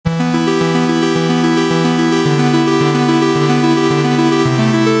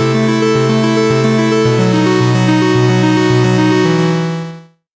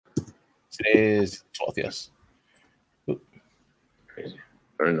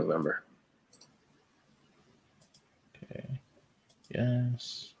or in November. Okay.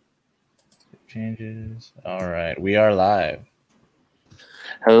 Yes. Changes. All right. We are live.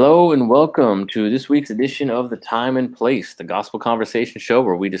 Hello and welcome to this week's edition of The Time and Place, the gospel conversation show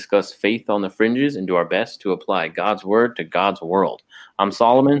where we discuss faith on the fringes and do our best to apply God's word to God's world. I'm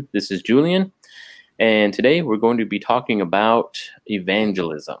Solomon. This is Julian. And today we're going to be talking about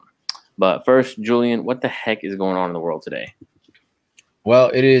evangelism. But first, Julian, what the heck is going on in the world today?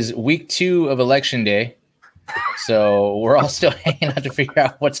 Well, it is week 2 of election day. So we're all still hanging out to figure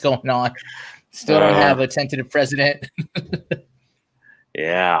out what's going on. Still don't have a tentative president.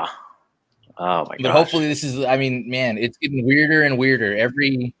 Yeah. Oh my god. But hopefully this is, I mean, man, it's getting weirder and weirder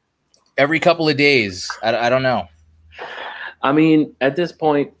every couple of days. I don't know. I mean, at this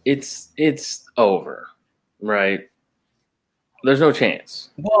point, it's over, right? There's no chance.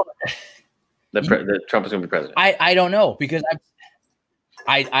 Well, that Trump is going to be president. I don't know because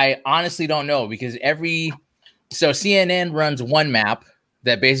I honestly don't know because so CNN runs one map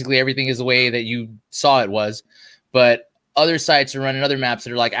that basically everything is the way that you saw it was, but other sites are running other maps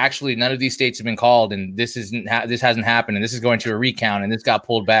that are like, actually, none of these states have been called, and this hasn't happened, and this is going to a recount, and this got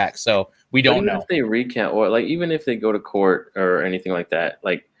pulled back. So we don't know if they recount, or like even if they go to court or anything like that,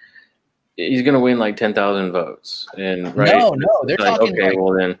 like he's going to win like 10,000 votes, and right? No, they're like, talking. Okay,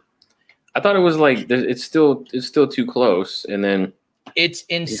 well then, I thought it was like it's still too close, and then it's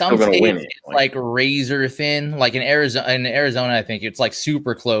in some states it's like razor thin. Like in Arizona, I think it's like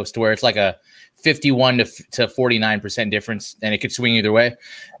super close to where it's like a 51 to 49% difference, and it could swing either way.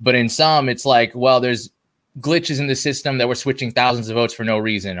 But in some, it's like, well, there's glitches in the system that we're switching thousands of votes for no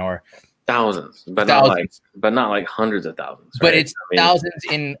reason, or thousands, but not like hundreds of thousands. Right? But it's thousands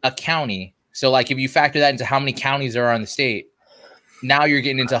in a county. So like if you factor that into how many counties there are in the state, now you're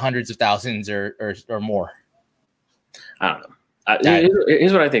getting into hundreds of thousands or more. I don't know.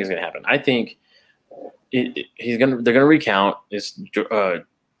 Here's what I think is going to happen. I think they're going to recount.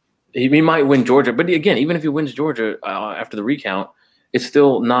 He might win Georgia, but again, even if he wins Georgia after the recount, it's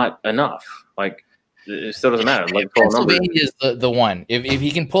still not enough. Like it still doesn't matter. Like Pennsylvania is the one. If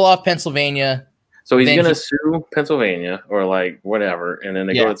he can pull off Pennsylvania, so he's going to sue Pennsylvania or like whatever, and then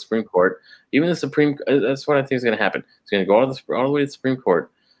they go to the Supreme Court. Even the Supreme, that's what I think is going to happen. It's going to go all the way to the Supreme Court,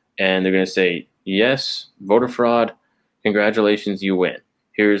 and they're going to say, yes, voter fraud. Congratulations, you win.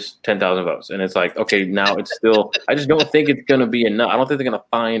 Here's 10,000 votes. And it's like, okay, now it's still, I just don't think it's going to be enough. I don't think they're going to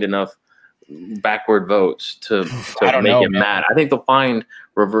find enough backward votes to make him mad. I think they'll find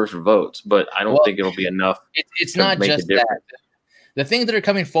reverse votes, but I don't think it'll be enough. It's not just that. The things that are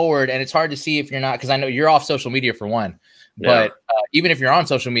coming forward, and it's hard to see if you're not, because I know you're off social media for one, but even if you're on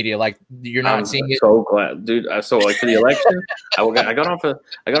social media, like you're not seeing it. So glad, dude. So like for the election, I got on for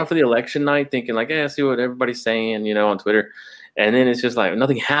the election night thinking like, I see what everybody's saying, on Twitter. And then it's just like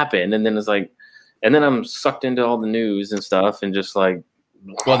nothing happened. And then it's like, and then I'm sucked into all the news and stuff and just like.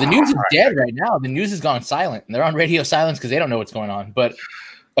 Well, the news is dead right now. The news has gone silent. And they're on radio silence because they don't know what's going on. But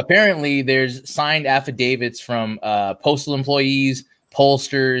apparently there's signed affidavits from postal employees,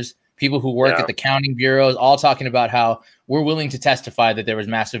 pollsters, people who work at the counting bureaus, all talking about how we're willing to testify that there was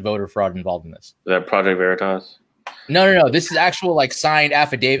massive voter fraud involved in this. Is that Project Veritas? No. This is actual like signed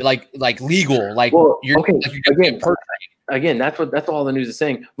affidavit, like legal. Like you're Again, that's all the news is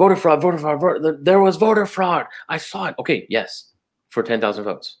saying. Voter fraud. There was voter fraud. I saw it. Okay, yes, for 10,000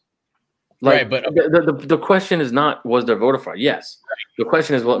 votes. Like, right, but the question is not was there voter fraud? Yes. Right. The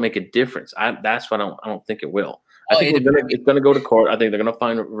question is will it make a difference? That's what I don't think it will. I think it's going to go to court. I think they're going to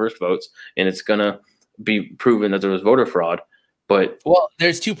find reverse votes, and it's going to be proven that there was voter fraud. But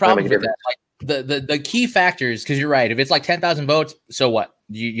there's two problems with that. Like the key factors, because you're right. If it's like 10,000 votes, so what?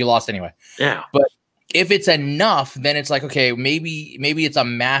 You lost anyway. Yeah. But if it's enough, then it's like, okay, maybe it's a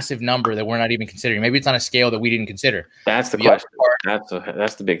massive number that we're not even considering. Maybe it's on a scale that we didn't consider. That's the question.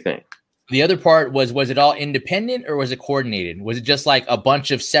 That's the big thing. The other part was it all independent or was it coordinated? Was it just like a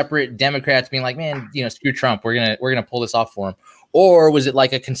bunch of separate Democrats being like, man, screw Trump, we're gonna pull this off for him, or was it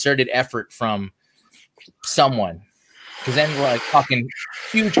like a concerted effort from someone? Because then we're like talking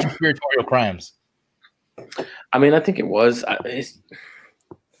huge conspiratorial crimes. I mean, I think it was.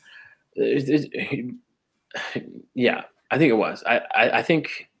 Yeah, I think it was. I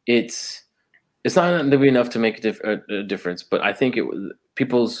think it's not going to be enough to make a difference, but I think it was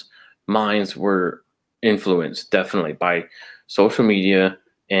people's minds were influenced definitely by social media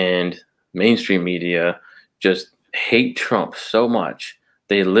and mainstream media. Just hate Trump so much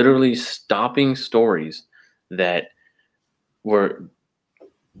they literally stopping stories that were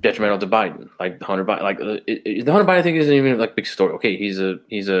detrimental to Biden, like the Hunter Biden. Like the Hunter Biden thing isn't even like big story. Okay, he's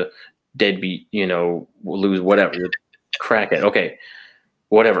a deadbeat, will lose whatever, crackhead. Okay,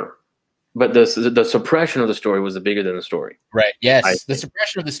 whatever. But the suppression of the story was bigger than the story. Right. Yes. The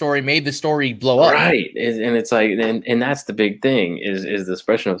suppression of the story made the story blow up. Right. And it's like, and that's the big thing is the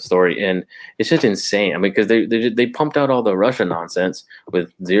suppression of the story. And it's just insane. I mean, because they pumped out all the Russia nonsense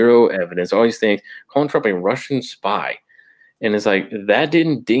with zero evidence, all these things, calling Trump a Russian spy. And it's like, that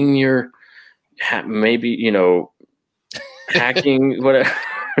didn't ding your, maybe, you know, hacking, whatever,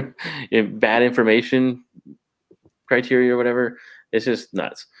 bad information criteria or whatever. It's just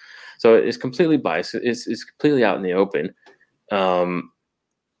nuts. So it's completely biased. It's completely out in the open.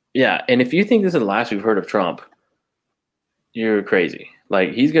 Yeah, and if you think this is the last we've heard of Trump, you're crazy.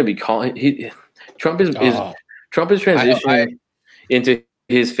 Like, he's gonna be calling. Trump is transitioning into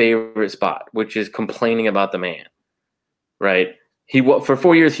his favorite spot, which is complaining about the man. Right? For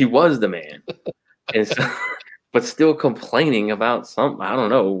 4 years he was the man, and so, but still complaining about something. I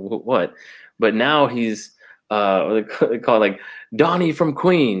don't know what. But now he's they call it like Donnie from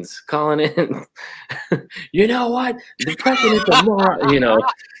Queens calling in. You know what? The president's a moron. You know,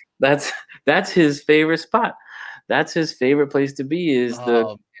 that's his favorite spot. That's his favorite place to be, is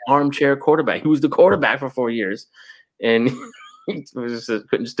the armchair quarterback. He was the quarterback for 4 years, and he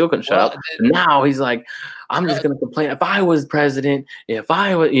still couldn't shut up. Now he's like, I'm just going to complain. If I was president, if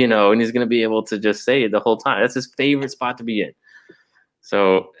I was, you know, and he's going to be able to just say it the whole time. That's his favorite spot to be in.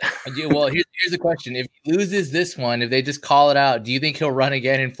 So, well, here's the question: if he loses this one, if they just call it out, do you think he'll run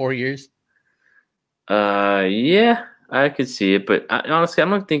again in 4 years? Yeah, I could see it, but honestly, I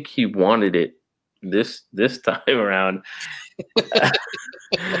don't think he wanted it this time around.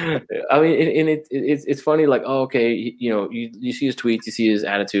 I mean, and it's funny, like, oh, okay, you know, you see his tweets, you see his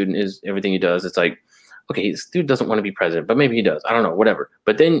attitude and his everything he does. It's like, okay, this dude doesn't want to be president, but maybe he does. I don't know, whatever.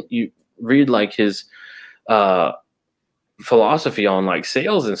 But then you read like his philosophy on like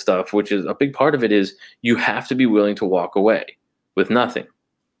sales and stuff, which is a big part of it, is you have to be willing to walk away with nothing.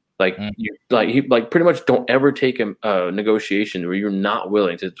 Like you like pretty much don't ever take a negotiation where you're not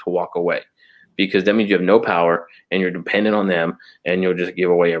willing to walk away, because that means you have no power and you're dependent on them, and you'll just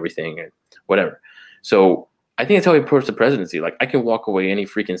give away everything and whatever. So I think that's how he approached the presidency. Like, I can walk away any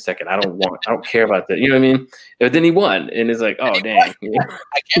freaking second. I don't care about that. You know what I mean? But then he won, and it's like, oh dang,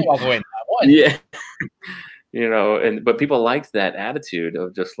 I can't walk away. I won. Yeah. You know, but people liked that attitude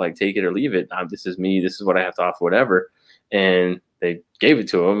of just like, take it or leave it. This is me. This is what I have to offer, whatever. And they gave it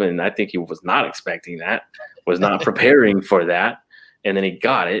to him. And I think he was not expecting that, was not preparing for that. And then he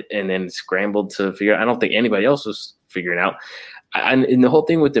got it and then scrambled to figure out. I don't think anybody else was figuring out. And the whole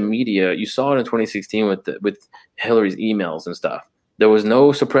thing with the media, you saw it in 2016 with Hillary's emails and stuff. There was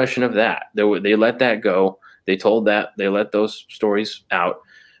no suppression of that. They let that go. They let those stories out,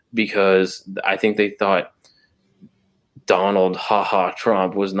 because I think they thought Donald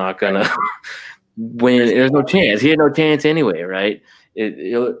Trump was not gonna win. There's no chance. He had no chance anyway, right?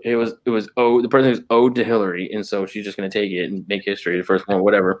 It was the president was owed to Hillary, and so she's just gonna take it and make history, the first one,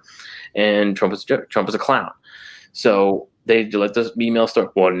 whatever. And Trump is a clown. So they let this email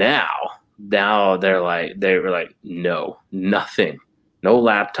start. Well, now they were like, no, nothing, no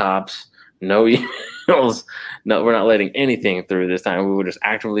laptops, no emails, no, we're not letting anything through this time. We will just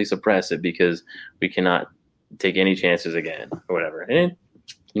actively suppress it because we cannot take any chances again, or whatever. And it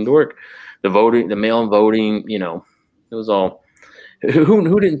didn't work. The voting, the mail-in voting, you know, it was all.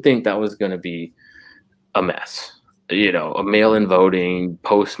 Who didn't think that was going to be a mess? You know, a mail-in voting,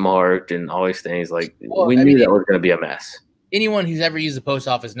 postmarked, and all these things. Like, we knew that was going to be a mess. Anyone who's ever used the post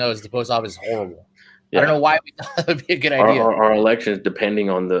office knows the post office is horrible. Yeah. I don't know why we thought it would be a good idea. Our elections, depending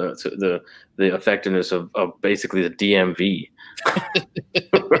on the effectiveness of basically the DMV.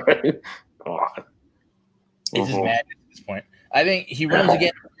 Right? God. It's just madness at this point. I think he runs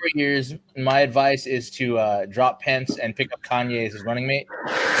again for 4 years. My advice is to drop Pence and pick up Kanye as his running mate.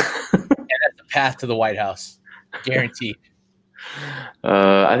 And that's the path to the White House. Guaranteed.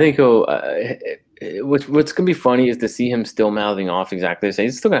 I think he'll. What's going to be funny is to see him still mouthing off exactly the same.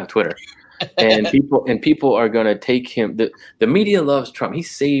 He's still going to have Twitter. And people are going to take him. The media loves Trump. He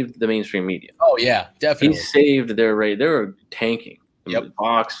saved the mainstream media. Oh, yeah, definitely. He saved their rate. They were tanking. Yep.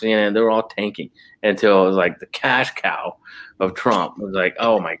 Fox, CNN, they were all tanking until it was like the cash cow of Trump. It was like,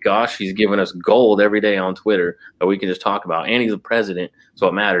 oh my gosh, he's giving us gold every day on Twitter that we can just talk about. And he's the president, so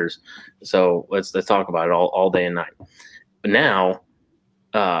it matters. So let's talk about it all day and night. But now,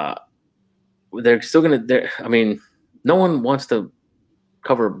 they're still going to. I mean, no one wants to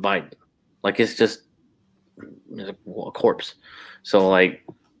cover Biden. Like, it's just a corpse. So, like,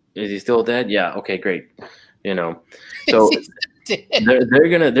 is he still dead? Yeah. Okay, great. You know, so they're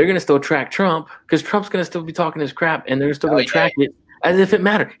gonna still track Trump, because Trump's gonna still be talking his crap, and they're still gonna track it as if it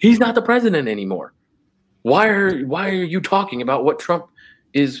mattered. He's not the president anymore. Why are you talking about what Trump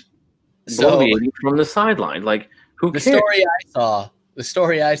is So bloviating from the sideline. Like, who cares? The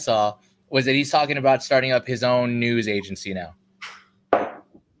story I saw was that he's talking about starting up his own news agency now.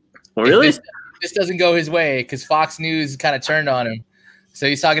 Really? If this doesn't go his way, because Fox News kind of turned on him. So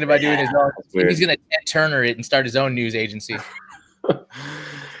he's talking about doing his own. He's going to Ted Turner it and start his own news agency.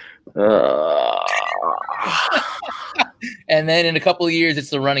 And then in a couple of years, it's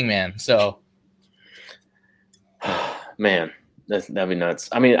the Running Man. So, man, that'd be nuts.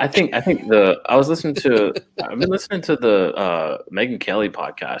 I mean, I've been listening to the Megyn Kelly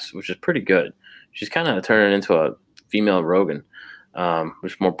podcast, which is pretty good. She's kind of turning into a female Rogan,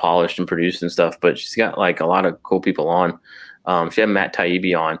 which is more polished and produced and stuff. But she's got like a lot of cool people on. She had Matt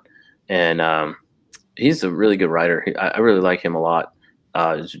Taibbi on, and he's a really good writer. I really like him a lot.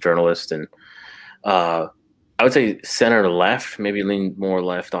 He's a journalist, and I would say center left, maybe lean more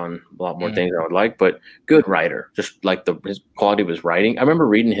left on a lot more things I would like, but good writer. Just like his quality of his writing. I remember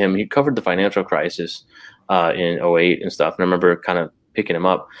reading him. He covered the financial crisis in 2008 and stuff, and I remember kind of picking him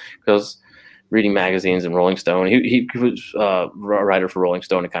up because reading magazines and Rolling Stone. He was a writer for Rolling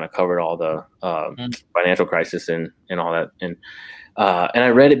Stone and kind of covered all the financial crisis and all that. And I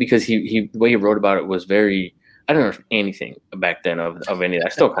read it because the way he wrote about it was very. I don't know anything back then of any of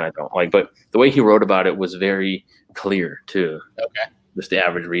that. I still kind of don't like, but the way he wrote about it was very clear to just the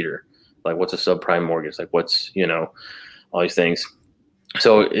average reader. Like, what's a subprime mortgage? Like, what's, all these things.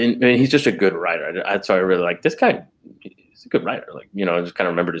 So, and he's just a good writer. So I really like this guy. He's a good writer. Like, I just kind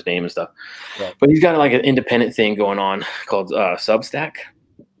of remembered his name and stuff. Right. But he's got like an independent thing going on called Substack.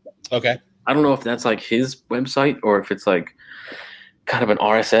 Okay. I don't know if that's like his website or if it's like kind of an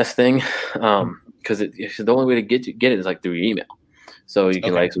RSS thing. Because the only way to get it is like through your email. So you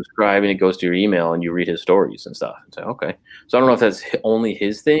can like subscribe and it goes to your email and you read his stories and stuff. It's like, okay. So I don't know if that's only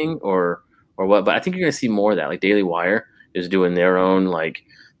his thing or what, but I think you're going to see more of that. Like Daily Wire is doing their own, like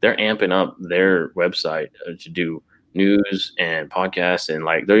they're amping up their website to do news and podcasts, and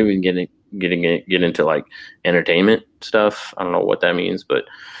like they're even get into like entertainment stuff. I don't know what that means, but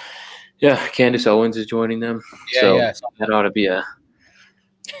yeah, Candace Owens is joining them. Yeah, so that ought to be a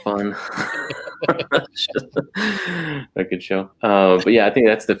fun a good show. But yeah, I think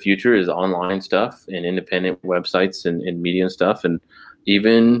that's the future is online stuff and independent websites and media and stuff, and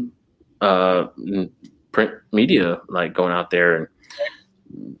even print media, like going out there and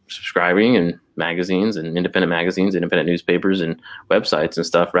subscribing and magazines and independent newspapers and websites and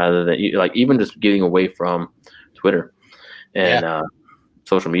stuff, rather than like even just getting away from Twitter and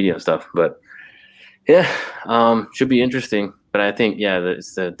social media and stuff. But yeah, should be interesting. But I think,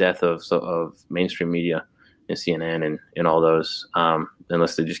 it's the death of mainstream media and CNN and all those,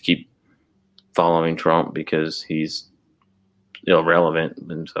 unless they just keep following Trump because he's irrelevant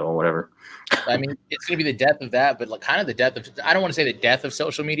and so whatever. I mean, it's going to be the death of that, but like kind of the death of, I don't want to say the death of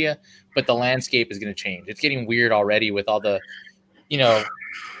social media, but the landscape is going to change. It's getting weird already with all the,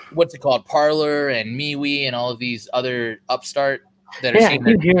 what's it called? Parler and MeWe and all of these other upstart that are I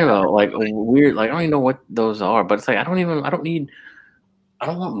keep hearing about like weird, like I don't even know what those are, but it's like I don't want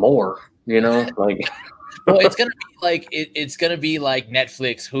more, like. Well, it's gonna be like it's gonna be like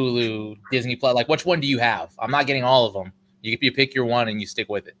Netflix, Hulu, Disney Plus. Like, which one do you have? I'm not getting all of them. You pick your one and you stick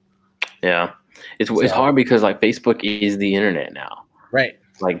with it. Yeah, it's hard because like Facebook is the internet now, right?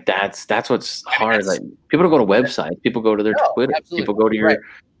 Like that's what's hard. Like people don't go to websites, people go to their Twitter, absolutely. People go to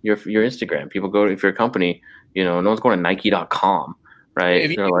your Instagram, people go to, if you're a company, no one's going to Nike.com. Right.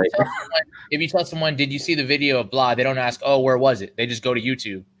 If you tell someone, did you see the video of blah? They don't ask, oh, where was it? They just go to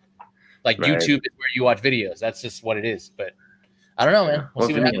YouTube. Like YouTube is where you watch videos. That's just what it is. But I don't know, man. We'll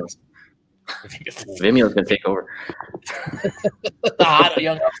see what happens. Vimeo's gonna take over. The hot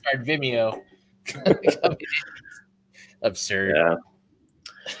young upstart Vimeo. Absurd.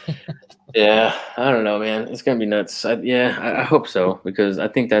 Yeah. I don't know, man. It's gonna be nuts. I hope so, because I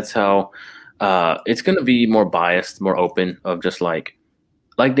think that's how it's gonna be more biased, more open, of just like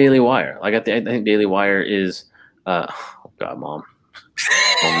Daily Wire. Like I think Daily Wire is oh God, Mom.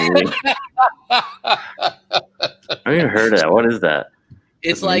 I haven't even heard of that. What is that?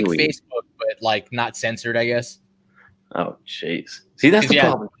 It's like Facebook, but like not censored, I guess. Oh, jeez. See, that's the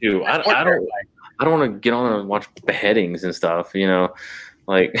problem too. I don't want to get on and watch beheadings and stuff.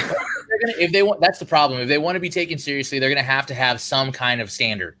 Like if they want, that's the problem. If they want to be taken seriously, they're going to have some kind of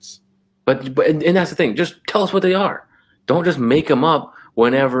standards. But that's the thing. Just tell us what they are. Don't just make them up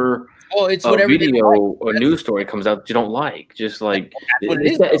whenever. Well, it's a video or news story comes out that you don't like. Just like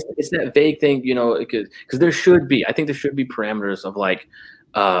it's that vague thing, because there should be. I think there should be parameters of like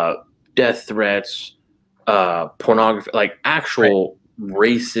death threats, pornography, like actual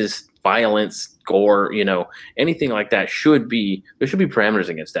racist violence, gore, anything like that there should be parameters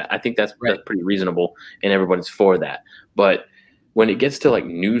against that. I think that's pretty reasonable, and everybody's for that. But when it gets to like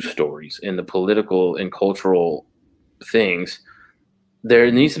news stories and the political and cultural things, there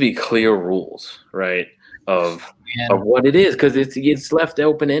needs to be clear rules, right? Of what it is, because it's left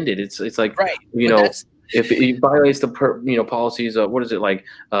open ended. It's like if it violates the policies of what is it like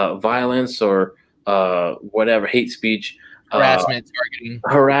violence or whatever, hate speech, harassment,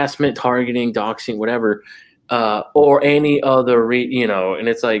 targeting, doxing, whatever, or any other and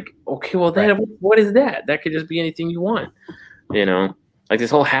it's like, okay, well then what is that? That could just be anything you want, like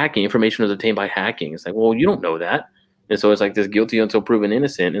this whole hacking. Information was obtained by hacking. It's like, well, you don't know that. And so it's like this guilty until proven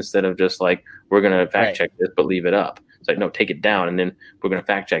innocent, instead of just like, we're going to fact check this, but leave it up. It's like, no, take it down. And then we're going to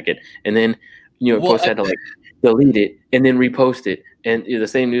fact check it. And then, post had to like delete it and then repost it. And the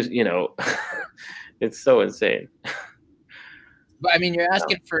same news, it's so insane. But I mean, you're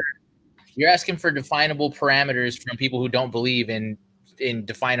asking for definable parameters from people who don't believe in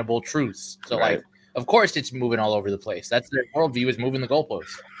definable truths. So like, of course it's moving all over the place. That's their worldview, is moving the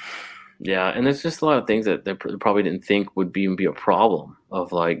goalposts. Yeah, and there's just a lot of things that they probably didn't think would even be a problem,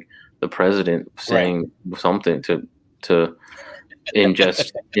 of like the president saying something to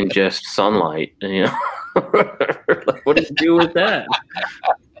ingest sunlight. Like, what do you do with that?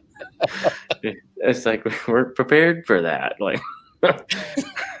 It's like, we're prepared for that. Like,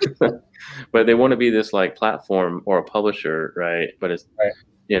 but they want to be this like platform or a publisher, right? But it's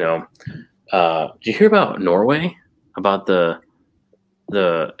did you hear about Norway, about the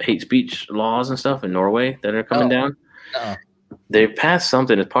hate speech laws and stuff in Norway that are coming down? They passed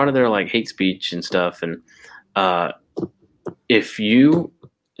something as part of their like hate speech and stuff. And if you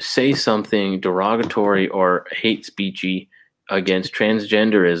say something derogatory or hate speechy against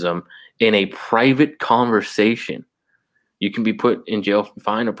transgenderism in a private conversation, you can be put in jail,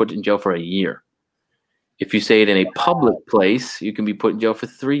 fined, or put in jail for a year. If you say it in a public place, you can be put in jail for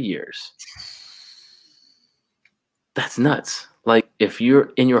 3 years. That's nuts. Like, if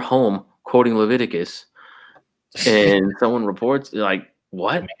you're in your home quoting Leviticus and someone reports, like,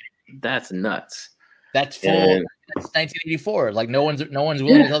 what? That's nuts. That's full. That's 1984. Like, no one's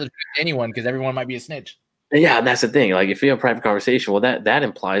willing to tell the truth to anyone, because everyone might be a snitch. Yeah, and that's the thing. Like, if you have a private conversation, well, that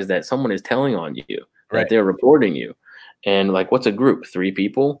implies that someone is telling on you, that they're reporting you. And like, what's a group? 3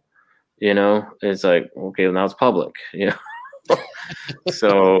 people? It's like, okay, well, now it's public.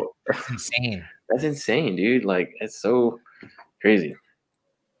 So that's insane. That's insane, dude. Like, it's so crazy.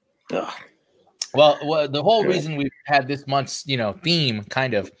 Ugh. Well, the whole reason we've had this month's, theme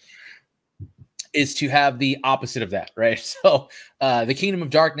kind of is to have the opposite of that, right? So the Kingdom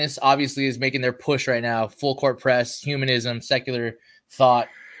of Darkness obviously is making their push right now, full court press, humanism, secular thought.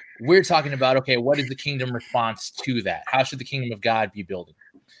 We're talking about, okay, what is the kingdom response to that? How should the kingdom of God be building?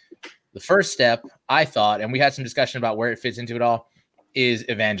 The first step, I thought, and we had some discussion about where it fits into it all, is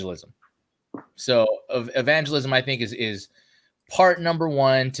evangelism. So evangelism, I think, is part number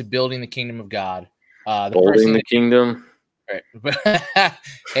 1 to building the kingdom of God. Building the kingdom. Right. But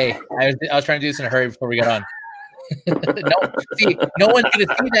hey, I was trying to do this in a hurry before we got on. No one's going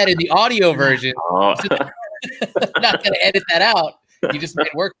to see that in the audio version. Oh. So I'm not going to edit that out. You just made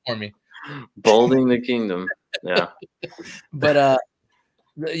work for me. Building the kingdom. Yeah. But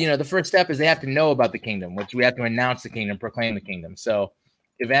the first step is they have to know about the kingdom, which we have to announce the kingdom, proclaim the kingdom. So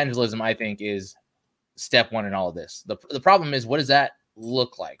evangelism, I think, is step 1 in all of this. The problem is, what does that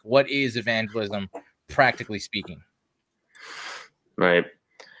look like? What is evangelism, practically speaking? Right.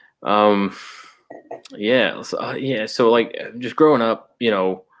 Yeah. So like, just growing up, we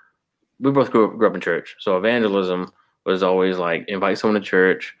both grew up in church. So evangelism was always like invite someone to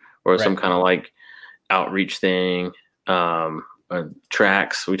church, or some kind of like outreach thing.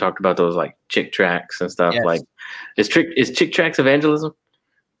 Tracks. We talked about those, like Chick tracks and stuff. Yes. Like, is Chick tracks evangelism?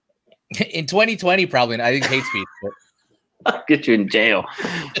 In 2020, probably. I think hate speech. But... I'll get you in jail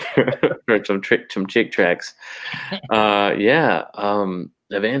for some Chick tracks.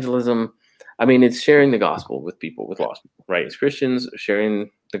 Evangelism. I mean, it's sharing the gospel with people, with lost people, right? It's Christians sharing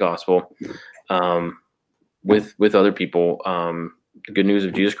the gospel with other people, the good news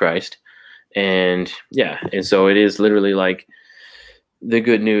of Jesus Christ. And so it is literally like the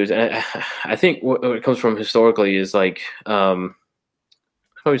good news. And I think what it comes from historically is like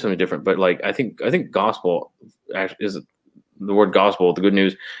probably something different, but like I think gospel actually is the word gospel. The good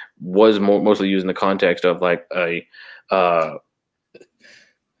news was mostly used in the context of like a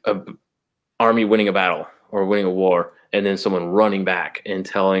army winning a battle or winning a war, and then someone running back and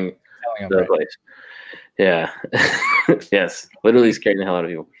telling the place. Yeah. Yes, literally scaring the hell out of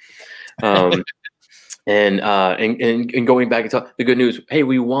people. And going back and the good news, hey,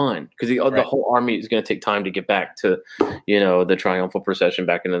 we won, because the Right. whole army is going to take time to get back to, the triumphal procession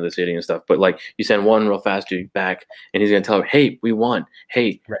back into the city and stuff. But like you send one real fast dude back, and he's going to tell her, hey, we won.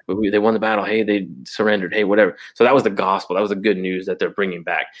 Hey, Right. they won the battle. Hey, they surrendered. Hey, whatever. So that was the gospel. That was the good news that they're bringing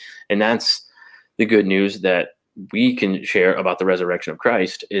back, and that's the good news that we can share about the resurrection of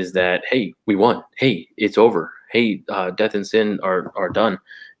Christ, is that, hey, we won. Hey, it's over. Hey, death and sin are done,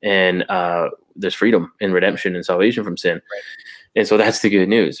 and there's freedom and redemption and salvation from sin. Right. And so that's the good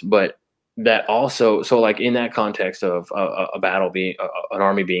news. But that also, so like in that context of a battle being an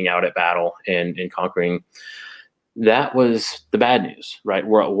army being out at battle and conquering, that was the bad news, right?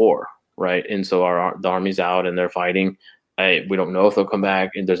 We're at war, right? And so the army's out and they're fighting. We don't know if they'll come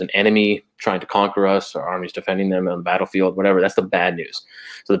back, and there's an enemy trying to conquer us. Our army's defending them on the battlefield, whatever. That's the bad news.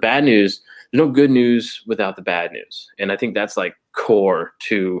 So the bad news, there's no good news without the bad news. And I think that's like core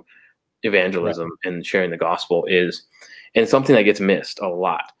to evangelism and sharing the gospel is, and something that gets missed a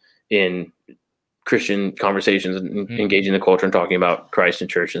lot in Christian conversations and engaging the culture and talking about Christ and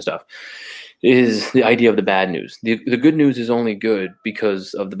church and stuff, is the idea of the bad news. The good news is only good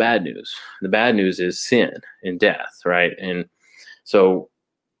because of the bad news. The bad news is sin and death, right? And so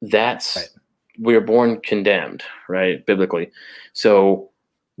that's, we're born condemned, right, biblically. So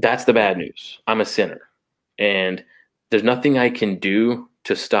that's the bad news. I'm a sinner, and there's nothing I can do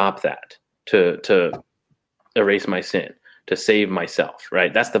to stop that, to erase my sin, to save myself,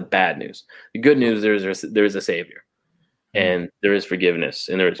 right? That's the bad news. The good news, there is a Savior, and there is forgiveness,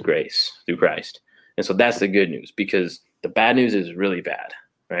 and there is grace through Christ. And so that's the good news, because the bad news is really bad,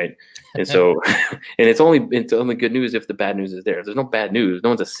 right? And so, and it's only good news if the bad news is there. If there's no bad news, no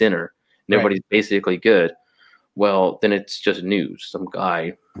one's a sinner, and everybody's basically good, well, then it's just news. Some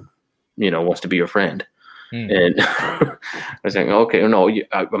guy, wants to be your friend. And I was like, okay, no,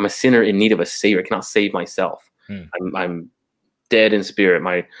 I'm a sinner in need of a Savior. I cannot save myself. I'm dead in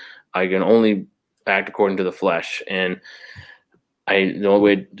spirit. I can only act according to the flesh, and the only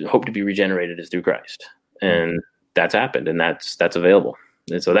way to hope to be regenerated is through Christ, and that's happened, and that's available.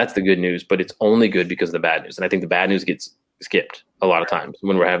 And so that's the good news, but it's only good because of the bad news. And I think the bad news gets skipped a lot of times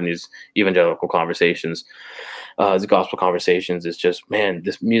when we're having these evangelical conversations, these gospel conversations. It's just, man,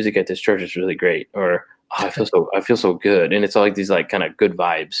 this music at this church is really great, or I feel so good, and it's all like these like kind of good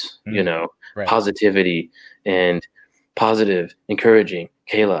vibes, positivity and positive, encouraging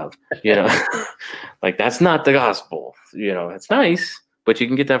K-Love, like that's not the gospel. It's nice, but you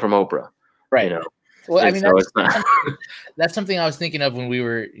can get that from Oprah, right? Well, I mean, so it's not. That's something I was thinking of when we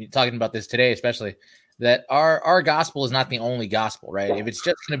were talking about this today, especially that our gospel is not the only gospel, right? If it's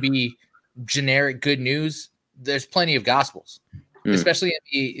just going to be generic good news, there's plenty of gospels, especially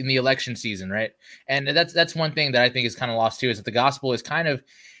in the election season, right? And that's one thing that I think is kind of lost too, is that the gospel is kind of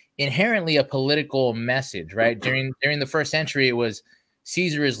inherently a political message, right? During the first century, it was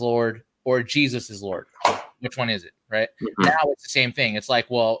Caesar is Lord or Jesus is Lord. Which one is it, right? Now it's the same thing. It's like,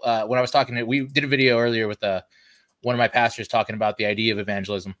 well, when I was talking we did a video earlier with one of my pastors talking about the idea of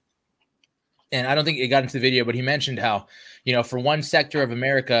evangelism. And I don't think it got into the video, but he mentioned how, for one sector of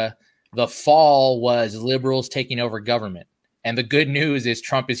America, the fall was liberals taking over government. And the good news is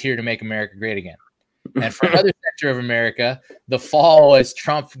Trump is here to make America great again. And for another sector of America, the fall was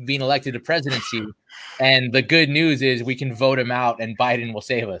Trump being elected to presidency. And the good news is we can vote him out and Biden will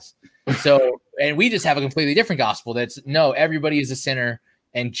save us. So, and we just have a completely different gospel. That's no, everybody is a sinner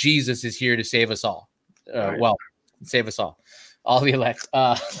and Jesus is here to save us all. Well, save us all the elect.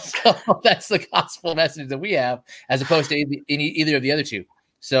 So that's the gospel message that we have, as opposed to either of the other two.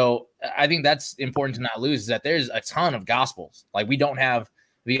 So I think that's important to not lose, is that there's a ton of gospels. Like, we don't have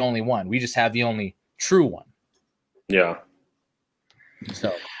the only one. We just have the only true one. Yeah.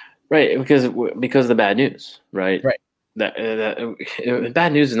 So. Right. Because of the bad news, right? Right. That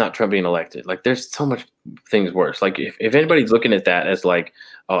bad news is not Trump being elected. Like, there's so much things worse. Like, if anybody's looking at that as like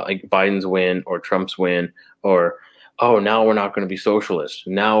Biden's win or Trump's win, or, oh, now we're not going to be socialist.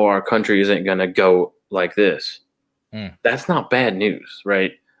 Now our country isn't going to go like this. That's not bad news,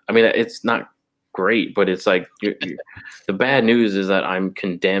 right? I mean, it's not great, but it's like the bad news is that I'm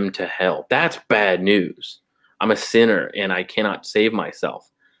condemned to hell. That's bad news. I'm a sinner and I cannot save myself.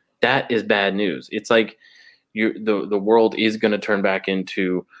 That is bad news. It's like the world is going to turn back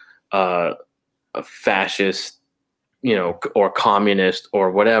into a fascist, or communist or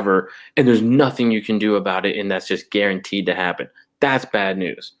whatever, and there's nothing you can do about it, and that's just guaranteed to happen. That's bad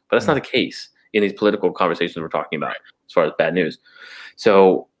news. But that's not the case in these political conversations we're talking about as far as bad news.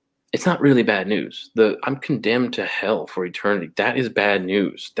 So it's not really bad news. I'm condemned to hell for eternity. That is bad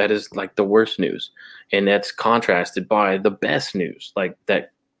news. That is like the worst news. And that's contrasted by the best news, like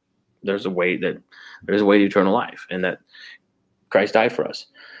that there's a way to eternal life, and that Christ died for us.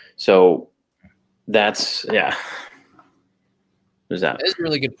 So that's there's that. That's a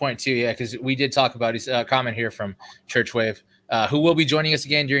really good point too. Yeah, because we did talk about his comment here from Church Wave, who will be joining us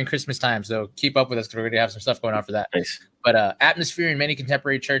again during Christmas time. So keep up with us because we're going to have some stuff going on for that. Nice. But atmosphere in many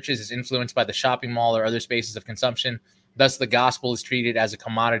contemporary churches is influenced by the shopping mall or other spaces of consumption. Thus, the gospel is treated as a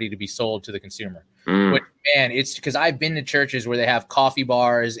commodity to be sold to the consumer. Which, man, it's because I've been to churches where they have coffee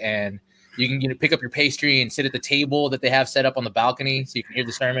bars and you can pick up your pastry and sit at the table that they have set up on the balcony so you can hear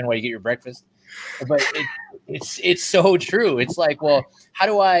the sermon while you get your breakfast. But it's so true. It's like, well, how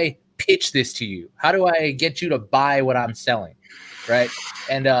do I pitch this to you? How do I get you to buy what I'm selling? Right.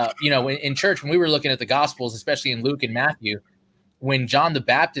 And, in church, when we were looking at the gospels, especially in Luke and Matthew, when John the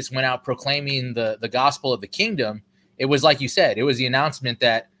Baptist went out proclaiming the gospel of the kingdom, it was like you said, it was the announcement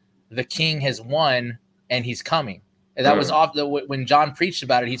that the king has won and he's coming. And that was off when John preached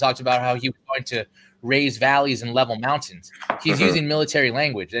about it. He talked about how he was going to raise valleys and level mountains. He's using military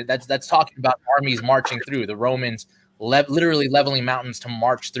language. That's talking about armies marching through, the Romans literally leveling mountains to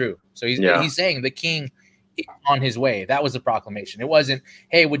march through. So he's saying the king is on his way. That was the proclamation. It wasn't,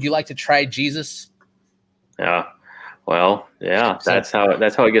 hey, would you like to try Jesus? Yeah. Well, yeah, that's how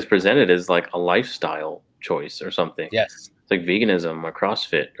it gets presented, as like a lifestyle choice or something. Yes. It's like veganism or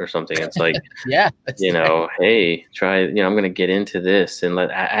CrossFit or something. It's like, right. hey, try, I'm going to get into this and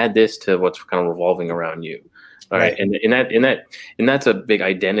add this to what's kind of revolving around you. All right. And that's a big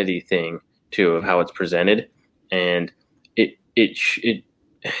identity thing too, of how it's presented. And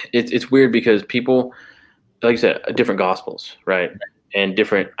it's weird because people, like I said, different gospels, right? And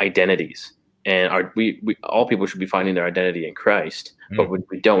different identities. And we all people should be finding their identity in Christ, but when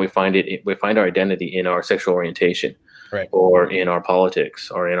we don't, we find our identity in our sexual orientation, right, or in our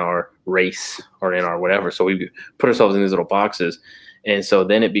politics, or in our race, or in our whatever. So we put ourselves in these little boxes, and so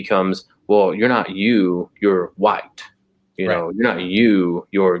then it becomes, well, you're not you, you're white, you're not you,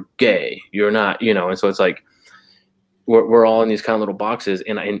 you're gay, you're not, and so it's like we're all in these kind of little boxes,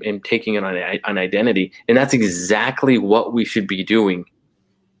 and taking an identity, and that's exactly what we should be doing.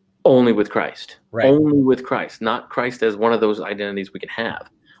 Only with Christ, only with Christ, not Christ as one of those identities we can have,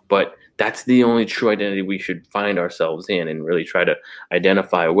 but that's the only true identity we should find ourselves in and really try to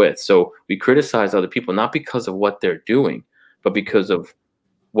identify with. So we criticize other people, not because of what they're doing, but because of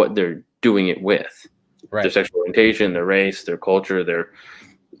what they're doing it with, their sexual orientation, their race, their culture,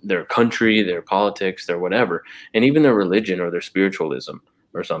 their country, their politics, their whatever, and even their religion or their spiritualism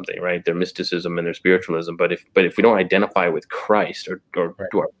or something, right? Their mysticism and their spiritualism. But if we don't identify with Christ or do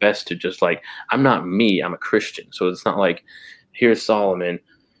our best to just like, I'm not me, I'm a Christian. So it's not like, here's Solomon,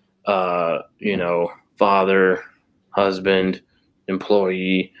 father, husband,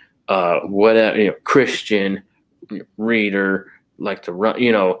 employee, whatever, Christian, reader, like to run,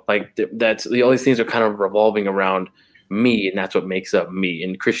 that's all these things are kind of revolving around me, and that's what makes up me.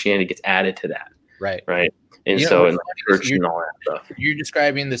 And Christianity gets added to that. Right. And so in church and all that stuff. You're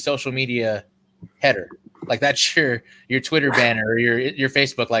describing the social media header. Like that's your Twitter banner or your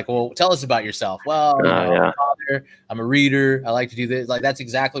Facebook. Like, well, tell us about yourself. Well, I'm a father, I'm a reader. I like to do this. Like that's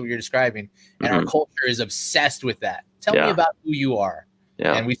exactly what you're describing. And our culture is obsessed with that. Tell me about who you are.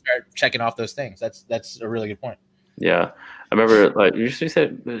 Yeah. And we start checking off those things. That's a really good point. Yeah. I remember like you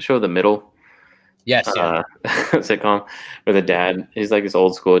said the show The Middle. Yes. Sitcom where the dad, he's like this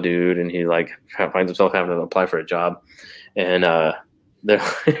old school dude, and he like finds himself having to apply for a job, and he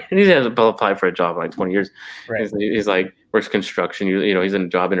hasn't applied for a job in like 20 years. Right. He's like works construction. He's in a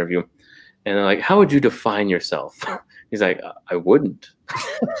job interview, and they're like, "How would you define yourself?" He's like, "I wouldn't."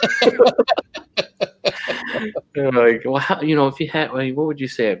 They're like, well, how, if you had, what would you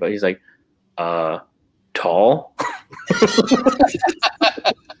say? But he's like, tall.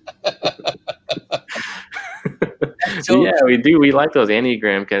 So yeah, we do. We like those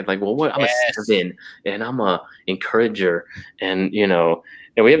Enneagram guys. Like, well, what? I'm a 7, and I'm a encourager, and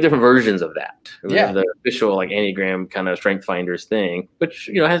and we have different versions of that. We have the official like Enneagram kind of strength finders thing, which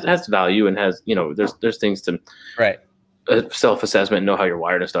has value and has there's things to self-assessment, know how you're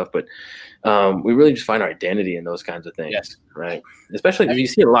wired and stuff. But we really just find our identity in those kinds of things, right? Especially if you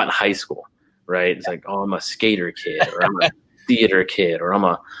see a lot in high school, right? It's like, oh, I'm a skater kid, or I'm a theater kid, or I'm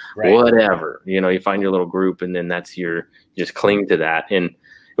a whatever. You find your little group, and then that's you just cling to that, and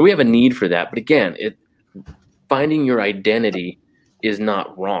we have a need for that. But again, finding your identity is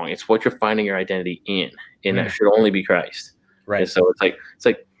not wrong. It's what you're finding your identity in, and that should only be Christ. Right. And so it's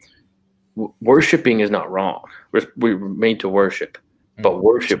like worshiping is not wrong. We're made to worship, but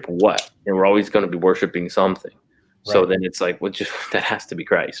worship what? And we're always going to be worshiping something. So then it's like, that has to be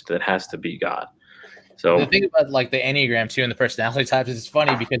Christ. That has to be God. The So thing about like the Enneagram too and the personality types is it's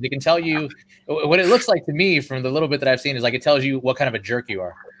funny because it can tell you what it looks like to me from the little bit that I've seen is like it tells you what kind of a jerk you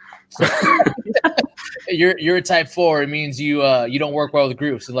are. So you're a type 4. It means you you don't work well with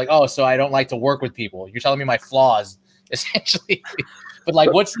groups. It's like, oh, so I don't like to work with people. You're telling me my flaws, essentially. But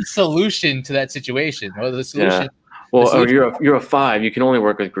like, what's the solution to that situation? Well, the solution. yeah. Well, the solution you're a 5. You can only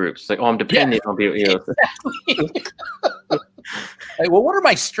work with groups. It's like, oh, I'm dependent on people. You know. exactly. Like, well, what are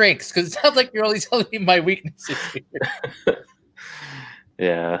my strengths? Because it sounds like you're only telling me my weaknesses here.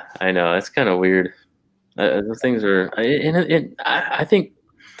 Yeah, I know. That's kind of weird. Those things are, I think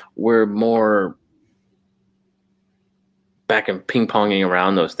we're more back and ping ponging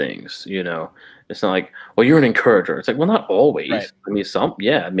around those things. You know, it's not like, well, you're an encourager. It's like, well, not always. Right. I mean,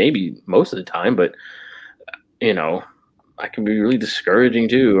 yeah, maybe most of the time, but you know, I can be really discouraging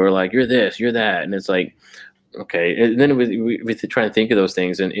too, or like, you're this, you're that, and it's like, okay. And then we try to think of those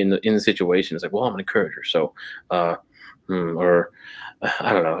things in the situation. It's like, well, I'm an encourager, so, or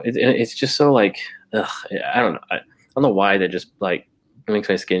I don't know. It's just so like, ugh, I don't know. I don't know why that just like makes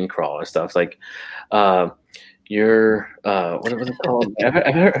my skin crawl and stuff. It's like, you're what was it called?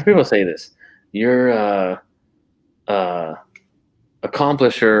 I've heard people say this. You're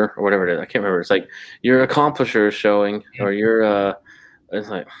accomplisher or whatever it is. I can't remember. It's like your accomplisher showing, or you're it's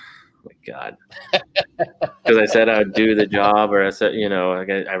like, oh my God, because I said I would do the job, or I said, you know,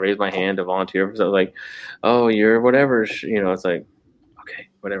 I raised my hand to volunteer for something. Like, oh, you're whatever, you know. It's like, okay,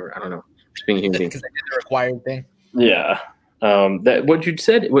 whatever. I don't know. Just being a human being. Because I did the required thing. Yeah. That what you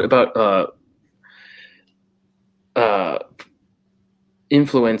said about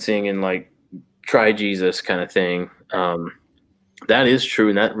influencing and like try Jesus kind of thing. That is true,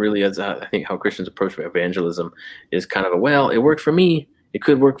 and that really is, I think, how Christians approach evangelism is kind of well, it worked for me, it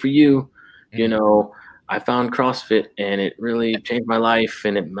could work for you. You know, I found CrossFit and it really changed my life,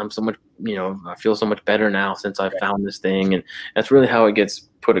 and I'm so much, you know, I feel so much better now since I found this thing, and that's really how it gets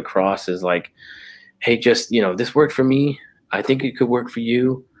put across is like, hey, just, you know, this worked for me. I think it could work for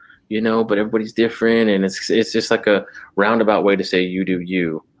you, you know, but everybody's different, and it's just like a roundabout way to say you do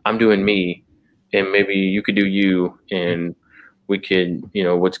you. I'm doing me, and maybe you could do you, and we could, you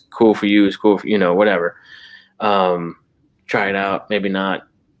know, what's cool for you is cool for, you know, whatever. Try it out. Maybe not.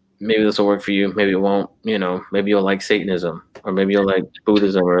 Maybe this will work for you. Maybe it won't. You know, maybe you'll like Satanism, or maybe you'll like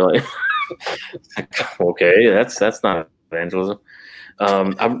Buddhism, or like, okay, that's not evangelism.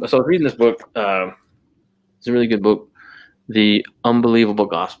 So I was reading this book. It's a really good book, The Unbelievable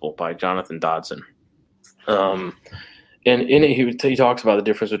Gospel by Jonathan Dodson. And in it, he talks about the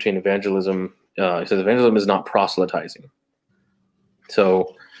difference between evangelism. He says evangelism is not proselytizing.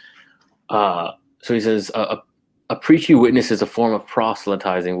 So he says a preachy witness is a form of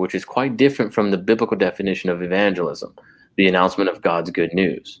proselytizing, which is quite different from the biblical definition of evangelism, the announcement of God's good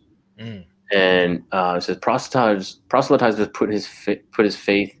news. And it says proselytizers put his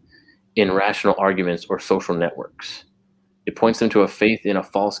faith in rational arguments or social networks. It points them to a faith in a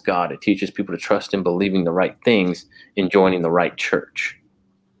false God. It teaches people to trust in believing the right things in joining the right church.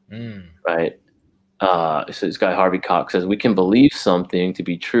 Right? So this guy Harvey Cox says we can believe something to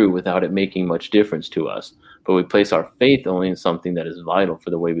be true without it making much difference to us, but we place our faith only in something that is vital for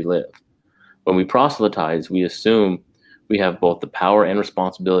the way we live. When we proselytize, we assume we have both the power and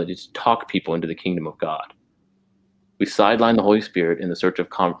responsibility to talk people into the kingdom of God. We sideline the Holy Spirit in the search of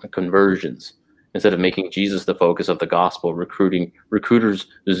conversions. Instead of making Jesus the focus of the gospel, recruiters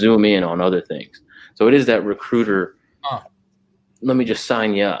zoom in on other things. So it is that recruiter, let me just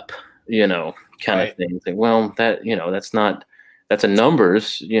sign you up, you know, kind of thing. Like, well, that, you know, that's a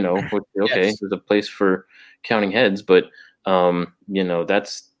numbers, you know, okay, yes. There's a place for counting heads, but, you know,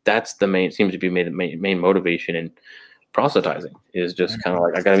 that's the seems to be main motivation in proselytizing is just kind of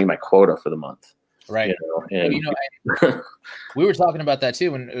like, I got to meet my quota for the month. Right. You know, we were talking about that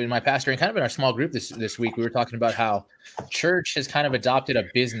too when my pastor and kind of in our small group this week, we were talking about how church has kind of adopted a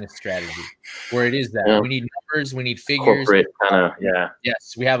business strategy where it is that we need numbers, we need figures. Corporate kind of, yeah.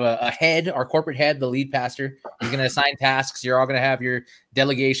 Yes. We have a head, our corporate head, the lead pastor. He's going to assign tasks. You're all going to have your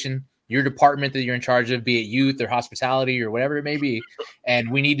delegation, your department that you're in charge of, be it youth or hospitality or whatever it may be.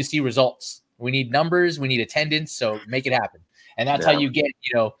 And we need to see results. We need numbers. We need attendance. So make it happen. And that's how you get,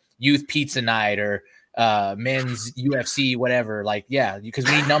 you know, youth pizza night or men's UFC, whatever. Like, yeah, because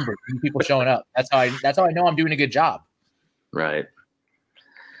we need numbers, we need people showing up. That's how I know I'm doing a good job. Right.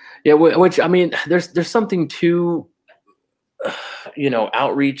 Yeah. Which, I mean, there's something to, you know,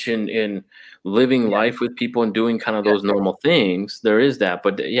 outreach and living life with people and doing kind of those normal things. There is that,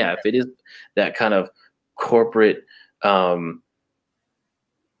 but yeah, if it is that kind of corporate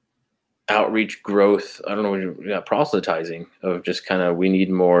outreach growth, I don't know, proselytizing of just kind of, we need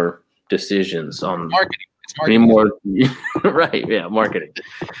more decisions on Marketing. It's any marketing. more. Right? Yeah, marketing.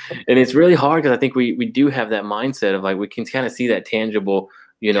 And it's really hard because I think we do have that mindset of like we can kind of see that tangible.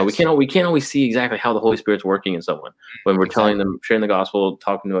 You know, Yes. we can't always see exactly how the Holy Spirit's working in someone when we're telling them, sharing the gospel,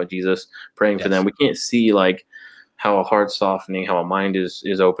 talking about Jesus, praying for them. We can't see like how a heart's softening, how a mind is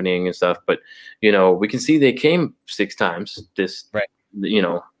opening and stuff. But you know, we can see they came 6 times this, you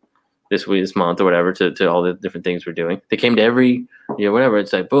know, this week, this month, or whatever, to all the different things we're doing. They came to every, you know, whatever.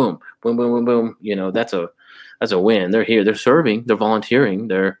 It's like boom, boom, boom, boom, boom. You know, that's a win. They're here. They're serving. They're volunteering.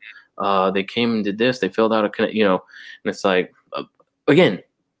 They came and did this. They filled out a, you know, and it's like again.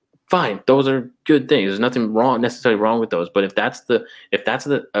 Fine, those are good things. There's nothing necessarily wrong with those. But if that's the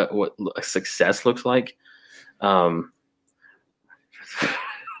what success looks like, no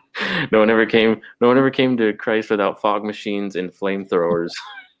one ever came to Christ without fog machines and flamethrowers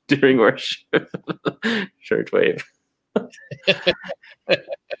during worship. Church wave. I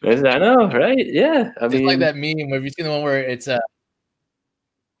know, right? Yeah, I mean, like that meme. Have you seen the one where it's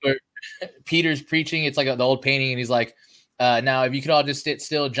where Peter's preaching? It's like the old painting, and he's like, now, if you could all just sit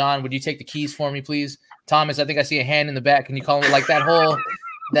still, John, would you take the keys for me, please? Thomas, I think I see a hand in the back. Can you call me like that whole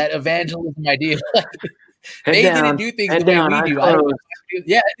that evangelism idea? They didn't do things the way we do.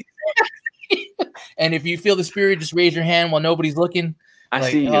 Yeah. And if you feel the Spirit, just raise your hand while nobody's looking. I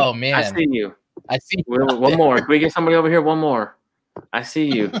see you. Oh man, I see you. I see you. One more. Can we get somebody over here? One more. I see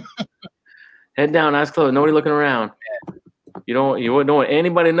you. Head down, eyes closed. Nobody looking around. You wouldn't want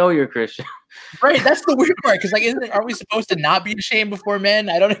anybody to know you're a Christian. Right, that's the weird part. Because aren't we supposed to not be ashamed before men?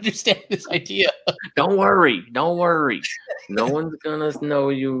 I don't understand this idea. Don't worry. No one's gonna know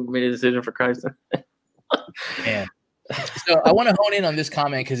you made a decision for Christ. Man. So I want to hone in on this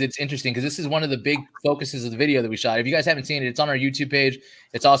comment because it's interesting. Because this is one of the big focuses of the video that we shot. If you guys haven't seen it, it's on our YouTube page.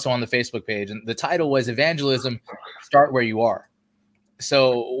 It's also on the Facebook page, and the title was "Evangelism: Start Where You Are."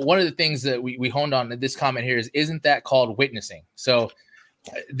 So one of the things that we honed on in this comment here is, isn't that called witnessing? So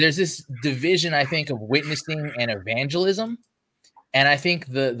there's this division, I think, of witnessing and evangelism. And I think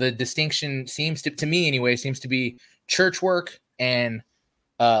the distinction seems to me anyway, seems to be church work and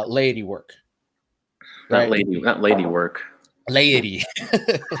laity work. Right? Not lady work. Laity.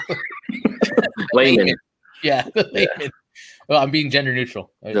 Layman. Yeah. Layman. Well, I'm being gender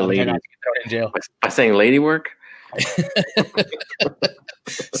neutral. I'm trying not to get thrown in jail. By saying lady work?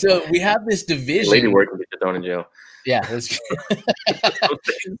 So we have this division. Lady work will get you thrown in jail. Yeah, that's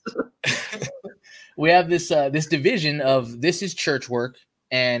we have this this division of this is church work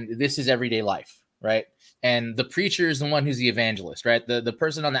and this is everyday life, right? And the preacher is the one who's the evangelist, right? The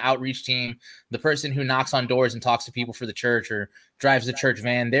person on the outreach team, the person who knocks on doors and talks to people for the church or drives the church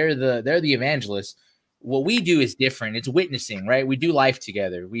van, they're the evangelists. What we do is different. It's witnessing, right? We do life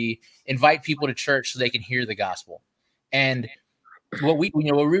together. We invite people to church so they can hear the gospel. And what we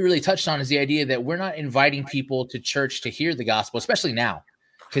really touched on is the idea that we're not inviting people to church to hear the gospel, especially now,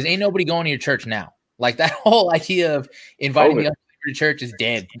 because ain't nobody going to your church now. Like that whole idea of inviting the to church is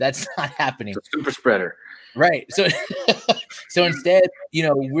dead. That's not happening. It's a super spreader. Right. So, so instead,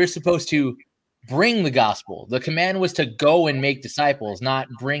 we're supposed to bring the gospel. The command was to go and make disciples, not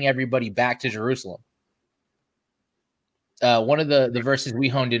bring everybody back to Jerusalem. One of the verses we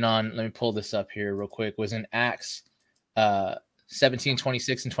honed in on, let me pull this up here real quick, was in Acts 17,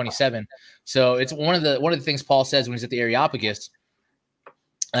 26 and 27. So it's one of the things Paul says when he's at the Areopagus.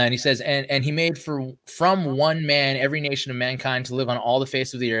 And he says, and he made from one man every nation of mankind to live on all the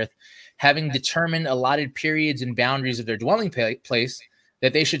face of the earth, having determined allotted periods and boundaries of their dwelling place,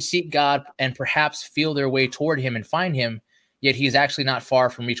 that they should seek God and perhaps feel their way toward him and find him, yet he is actually not far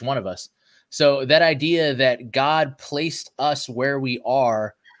from each one of us. So that idea that God placed us where we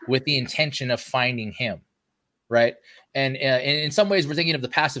are with the intention of finding him, right? And in some ways, we're thinking of the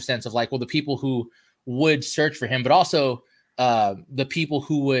passive sense of like, well, the people who would search for him, but also the people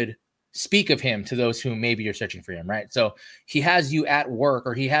who would speak of him to those who maybe are searching for him, right? So he has you at work,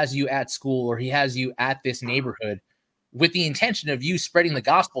 or he has you at school, or he has you at this neighborhood with the intention of you spreading the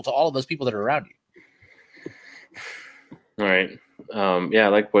gospel to all of those people that are around you. All right. Yeah, I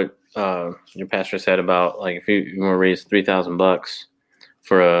like what your pastor said about, like, if you want to raise $3,000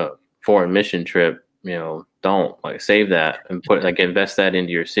 for a foreign mission trip, don't save that and invest that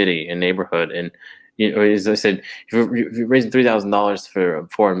into your city and neighborhood. And as I said, if you're raising $3,000 for a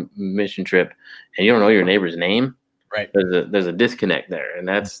foreign mission trip and you don't know your neighbor's name, right? There's a disconnect there, and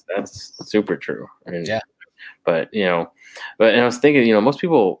that's super true. And, yeah. But I was thinking, most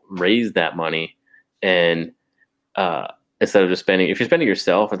people raise that money, and instead of just spending, if you're spending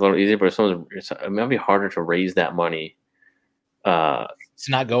yourself, it's a little easier. But it might be harder to raise that money. To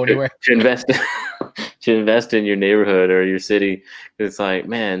not go anywhere. To invest. to invest in your neighborhood or your city. It's like,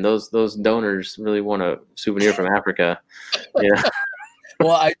 man, those donors really want a souvenir from Africa. Yeah,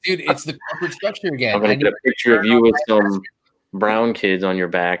 Well, dude, it's the corporate structure again. I'm gonna get a picture of you with some brown kids on your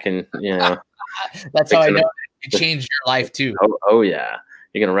back, and that's how I know it changed your life too. Oh yeah,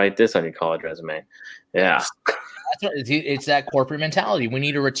 you're gonna write this on your college resume. Yeah, it's that corporate mentality. We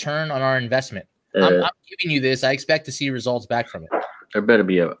need a return on our investment. I'm giving you this. I expect to see results back from it. There better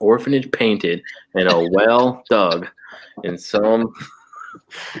be an orphanage painted and a well dug in some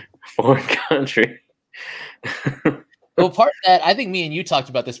foreign country. Well, part of that, I think me and you talked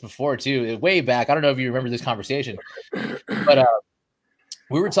about this before too, way back. I don't know if you remember this conversation, but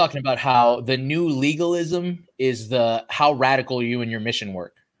we were talking about how the new legalism is how radical you and your mission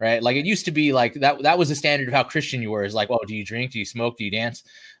work, right? Like it used to be like that was the standard of how Christian you were. Is like, oh, do you drink? Do you smoke? Do you dance?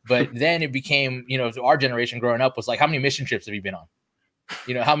 But then it became, our generation growing up was like, how many mission trips have you been on?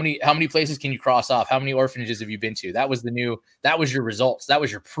 How many places can you cross off? How many orphanages have you been to? That was your results. That was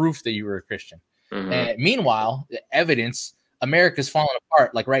your proof that you were a Christian. Mm-hmm. And meanwhile, the evidence, America's falling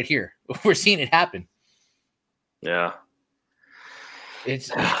apart, like right here. We're seeing it happen. Yeah.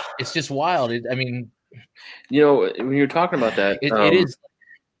 It's just wild. When you're talking about that, it is.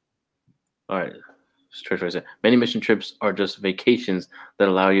 All right. Many mission trips are just vacations that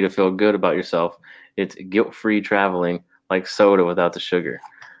allow you to feel good about yourself. It's guilt-free traveling, like soda without the sugar.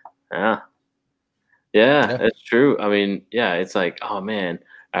 Yeah, that's true. I mean, yeah, it's like, oh man,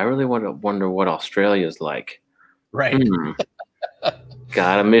 I really wonder what Australia's like. Right.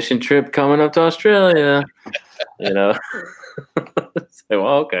 Got a mission trip coming up to Australia. Say,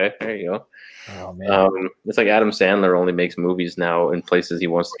 well, okay, there you go. Oh man. It's like Adam Sandler only makes movies now in places he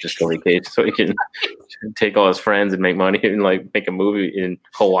wants to just go vacation, so he can take all his friends and make money and like make a movie in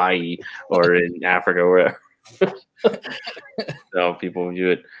Hawaii or in Africa or wherever. So people view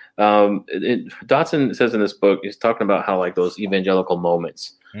it. Dotson says in this book, he's talking about how like those evangelical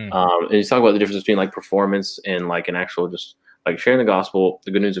moments, and he's talking about the difference between like performance and like an actual just like sharing the gospel,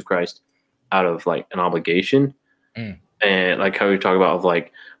 the good news of Christ, out of like an obligation, and like how we talk about of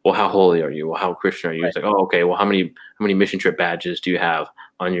like, well, how holy are you? Well, how Christian are you? Right. It's like, oh, okay. Well, how many mission trip badges do you have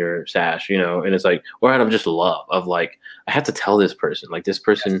on your sash? And it's like, or out of just love of like, I have to tell this person, like this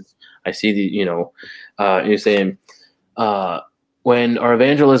person, yes. I see you're saying, when our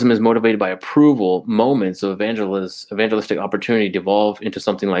evangelism is motivated by approval, moments of evangelistic opportunity devolve into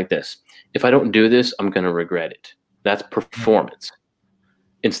something like this. If I don't do this, I'm going to regret it. That's performance.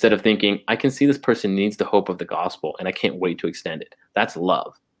 Instead of thinking, I can see this person needs the hope of the gospel and I can't wait to extend it. That's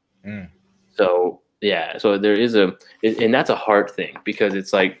love. So, yeah. So there is and that's a hard thing because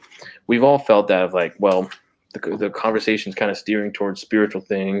it's like, we've all felt that of like, well, the conversation's kind of steering towards spiritual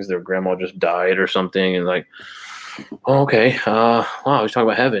things. Their grandma just died or something. And like, oh, okay. Wow. He's talking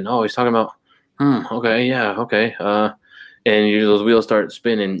about heaven. Oh, he's talking about, okay. Yeah. Okay. And those wheels start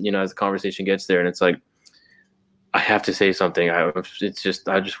spinning, as the conversation gets there and it's like, I have to say something. I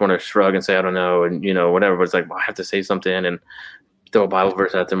just want to shrug and say, I don't know. And, whatever, but it's like, well, I have to say something and throw a Bible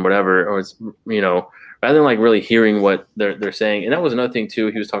verse at them, whatever. Or it's, rather than like really hearing what they're saying. And that was another thing too.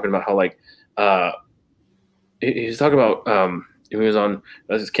 He was talking about how like, he was talking about, he was on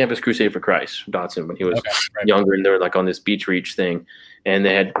this Campus Crusade for Christ, Dotson, when he was younger, and they were like on this beach reach thing, and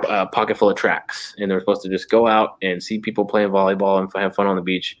they had a pocket full of tracks, and they were supposed to just go out and see people playing volleyball and have fun on the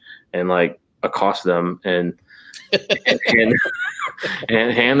beach, and like accost them and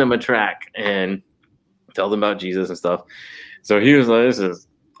hand them a track and tell them about Jesus and stuff. So he was like, "This is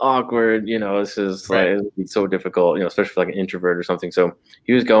awkward, this is like it's so difficult, especially for like an introvert or something." So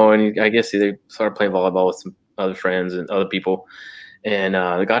he was going. I guess they started playing volleyball with some other friends and other people, and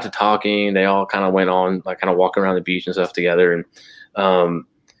they got to talking. They all kind of went on like kind of walking around the beach and stuff together, and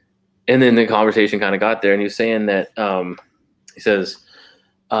then the conversation kind of got there. And he was saying that he says,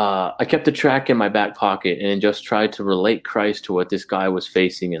 I kept the track in my back pocket and just tried to relate Christ to what this guy was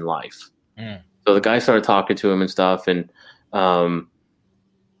facing in life. So the guy started talking to him and stuff, and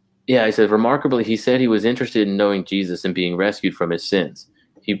he said, remarkably, he said he was interested in knowing Jesus and being rescued from his sins.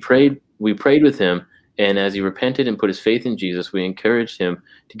 We prayed with him, and as he repented and put his faith in Jesus, we encouraged him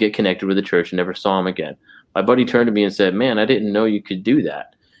to get connected with the church and never saw him again. My buddy turned to me and said, "Man, I didn't know you could do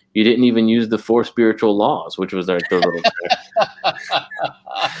that. You didn't even use the 4 spiritual laws," which was like the little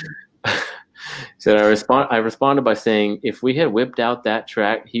So I responded by saying, if we had whipped out that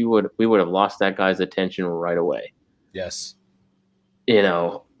track, we would have lost that guy's attention right away. Yes. It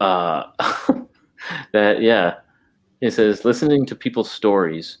says, listening to people's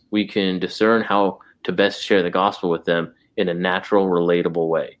stories, we can discern how to best share the gospel with them in a natural, relatable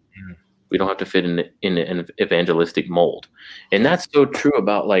way. We don't have to fit in an evangelistic mold. And that's so true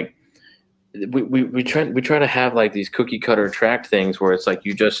about like, we try to have like these cookie cutter tract things where it's like have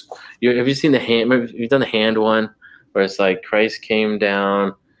you seen the hand? Maybe you've done the hand one where it's like Christ came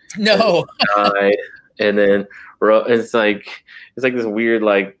down, No. died, and then it's like this weird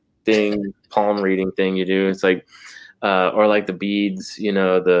like thing, palm reading thing you do. It's like or like the beads,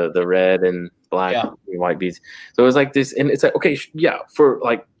 the red and black and white beads. So it's like this, and it's like, okay, yeah, for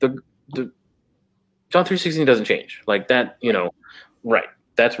like the John 3:16 doesn't change like that, right?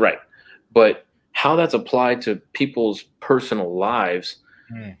 That's right. But how that's applied to people's personal lives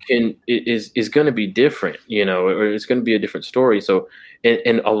is going to be different, or it's going to be a different story. So,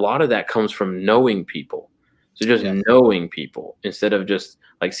 and a lot of that comes from knowing people. So just knowing people instead of just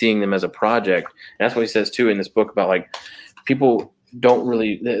like seeing them as a project. And that's what he says too in this book about like people don't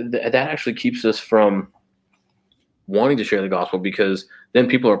really, that actually keeps us from wanting to share the gospel, because then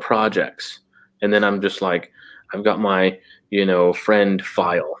people are projects. And then I'm just like, I've got my, friend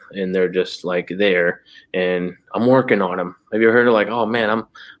file, and they're just like there, and I'm working on him. Have you heard of like, oh man,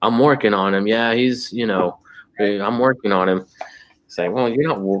 I'm working on him. Yeah, he's, I'm working on him. It's like, well,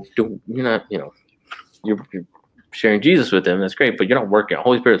 you're sharing Jesus with him. That's great, but you're not working.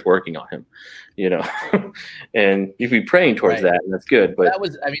 Holy Spirit's working on him, and you can be praying towards that, and that's good. But that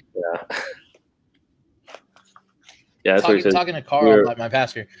was, yeah, that's what he says. Talking to Carl, my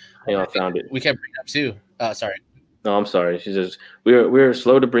pastor. I found it. We kept bringing up too. Sorry. No, I'm sorry. She says we're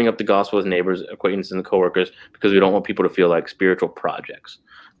slow to bring up the gospel with neighbors, acquaintances, and coworkers because we don't want people to feel like spiritual projects.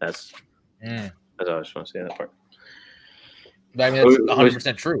 That's I just want to say that part. But that's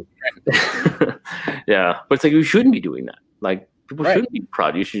 100% true. Right? Yeah, but it's like we shouldn't be doing that. Like people shouldn't be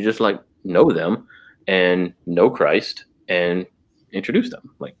projects. You should just like know them and know Christ and introduce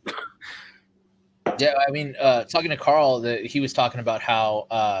them. Like, yeah, talking to Carl, he was talking about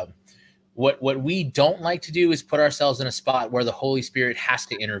how. What we don't like to do is put ourselves in a spot where the Holy Spirit has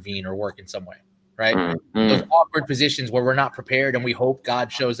to intervene or work in some way, right? Mm-hmm. Those awkward positions where we're not prepared and we hope God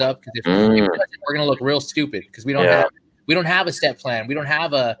shows up, because if he doesn't, we're going to look real stupid because we don't have a step plan. We don't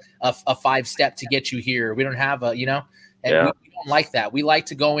have a 5-step to get you here. We don't have we don't like that. We like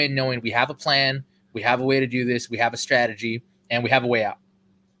to go in knowing we have a plan, we have a way to do this, we have a strategy, and we have a way out.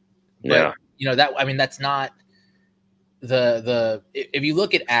 Yeah. But, that's not if you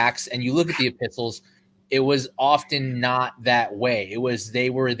look at Acts and you look at the epistles, it was often not that way. It was they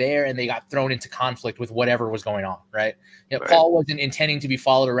were there and they got thrown into conflict with whatever was going on, right? Paul wasn't intending to be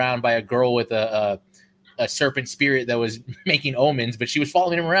followed around by a girl with a serpent spirit that was making omens, but she was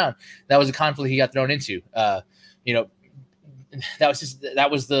following him around. That was a conflict he got thrown into. That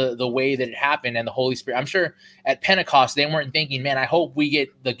was the way that it happened, and the Holy Spirit. I'm sure at Pentecost they weren't thinking, man, I hope we get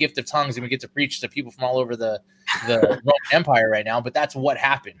the gift of tongues and we get to preach to people from all over the Roman Empire right now. But that's what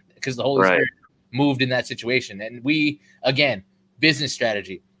happened because the Holy Spirit moved in that situation. And we, again, business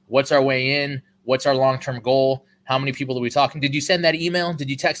strategy. What's our way in? What's our long-term goal? How many people are we talking? Did you send that email? Did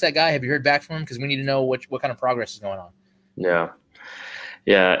you text that guy? Have you heard back from him? Because we need to know what kind of progress is going on. Yeah.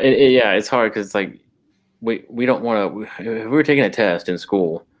 It's hard because it's like, we don't want to. If we were taking a test in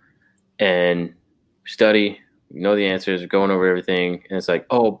school and study, the answers, going over everything, and it's like,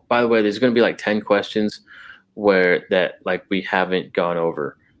 oh, by the way, there's going to be like 10 questions where that like we haven't gone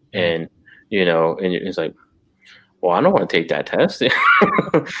over, and and it's like, well, I don't want to take that test.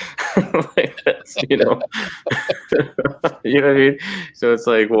 Like that's, you know what I mean? So it's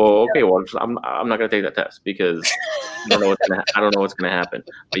like, well, okay, well, I'm not going to take that test because I don't know what's going to happen.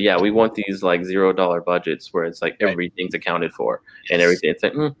 But yeah, we want these like $0 budgets where it's like everything's accounted for and everything. It's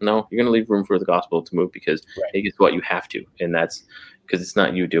like, no, you're going to leave room for the gospel to move because it's what you have to. And that's because it's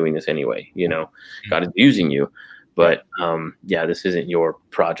not you doing this anyway. God is using you. But this isn't your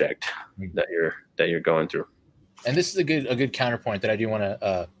project that you're going through. And this is a good counterpoint that I do want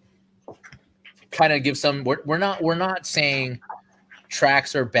to kind of give some. We're not saying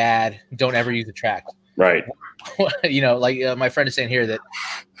tracks are bad. Don't ever use a track. Right. My friend is saying here that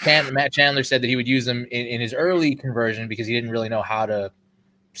Matt Chandler said that he would use them in his early conversion because he didn't really know how to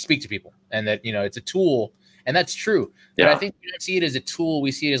speak to people, and that it's a tool, and that's true. But I think we don't see it as a tool.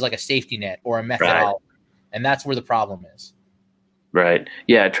 We see it as like a safety net or a methodology, and that's where the problem is. Right.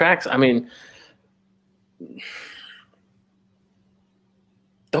 Yeah. Tracks. I mean.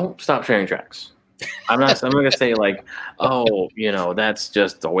 Don't stop sharing tracks. I'm not going to say like, oh, that's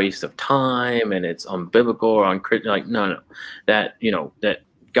just a waste of time and it's unbiblical or unchristian. Like, no, that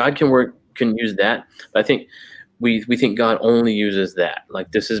God can use that. But I think we think God only uses that.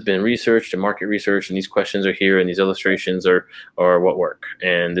 Like this has been researched and market research, and these questions are here, and these illustrations are what work,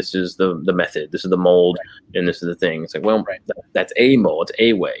 and this is the method, this is the mold, and this is the thing. It's like, well, that's a mold, it's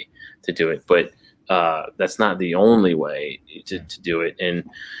a way to do it, but that's not the only way to do it. And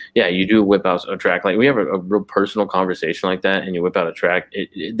yeah, you do whip out a track. Like we have a real personal conversation like that, and you whip out a track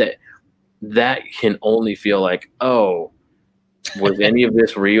that can only feel like, oh, was any of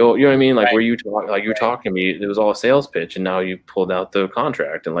this real? You know what I mean? Like, Right. were you like you were talking to me? It was all a sales pitch, and now you pulled out the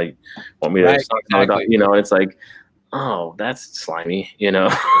contract and like want me to Right, start, exactly. you know? It's like, oh, that's slimy, you know.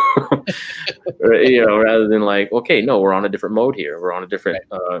 You know, rather than like, okay, no, we're on a different mode here. We're on a different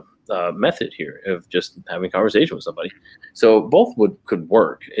method here of just having a conversation with somebody. So both could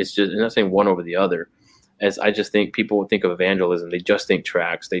work. It's just, I'm not saying one over the other. As I just think people would think of evangelism, they just think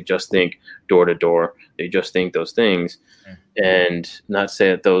tracks, they just think door to door, they just think those things, and not say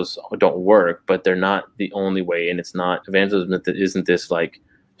that those don't work, but they're not the only way. And it's not evangelism that isn't this like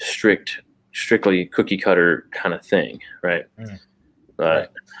strictly cookie cutter kind of thing, right? Right.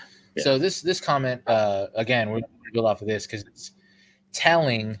 Yeah. So this comment again, we're going to build off of this because it's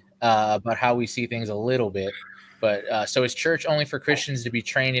telling about how we see things a little bit. But so is church only for Christians to be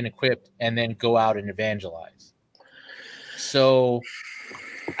trained and equipped and then go out and evangelize? So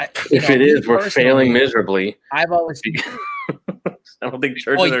if it is, we're failing miserably. I've always I don't think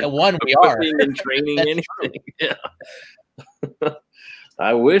churches are one we are and training anything. Yeah.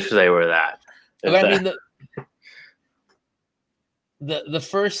 I wish they were that. I mean, the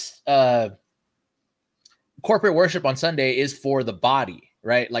first corporate worship on Sunday is for the body,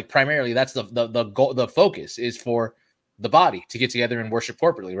 right? Like primarily, that's the goal. The focus is for the body to get together and worship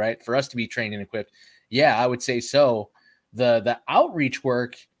corporately, right? For us to be trained and equipped. Yeah, I would say so. The outreach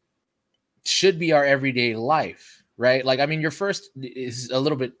work should be our everyday life, right? Like, I mean, your first is a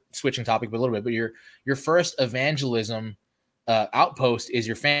little bit switching topic, but a little bit. But your first evangelism outpost is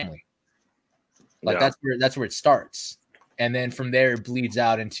your family. Like that's where it starts, and then from there it bleeds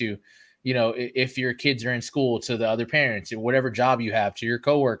out into, you know, if your kids are in school, to the other parents, whatever job you have, to your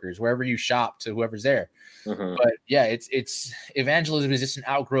coworkers, wherever you shop, to whoever's there. But yeah, it's evangelism is just an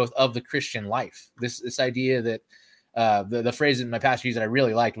outgrowth of the Christian life. This idea that the phrase that my pastor used that I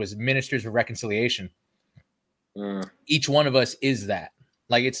really liked was ministers of reconciliation. Each one of us is that.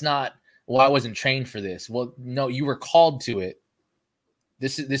 Like, it's not, well, I wasn't trained for this. Well, no, you were called to it.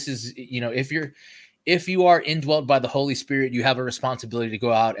 This is, you know, if you are indwelt by the Holy Spirit, you have a responsibility to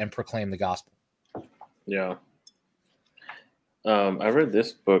go out and proclaim the gospel. Yeah. I read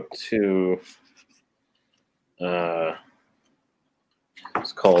this book too. It's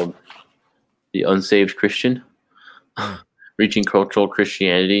called The Unsaved Christian, Reaching Cultural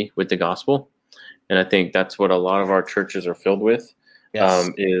Christianity with the Gospel. And I think that's what a lot of our churches are filled with,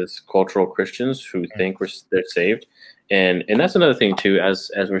 is cultural Christians who think they're saved. And that's another thing too,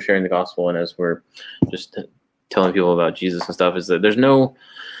 as we're sharing the gospel and as we're just telling people about Jesus and stuff, is that there's no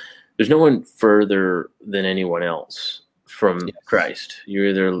one further than anyone else from Christ. You're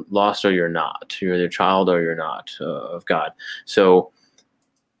either lost or you're not. You're either a child or you're not of God. So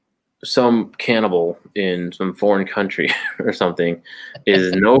some cannibal in some foreign country or something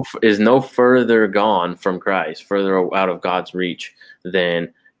is no further gone from Christ, further out of God's reach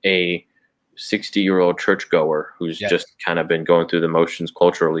than a 60-year-old churchgoer who's just kind of been going through the motions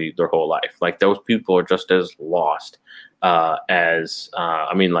culturally their whole life. Like, those people are just as lost as they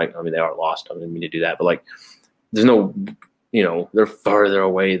are lost. I didn't mean to do that, but like, there's no, you know, they're farther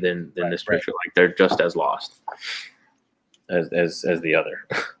away than this church. Like, they're just as lost as the other.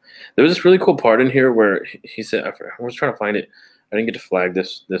 There was this really cool part in here where he said, I was trying to find it. I didn't get to flag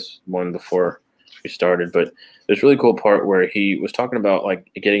this one before we started, but there's a really cool part where he was talking about like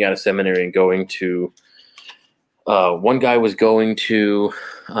getting out of seminary and going to, one guy was going to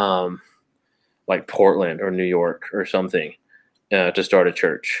like Portland or New York or something to start a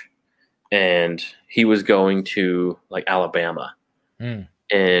church. And he was going to like Alabama. And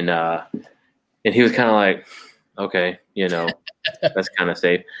he was kind of like, okay, you know, that's kind of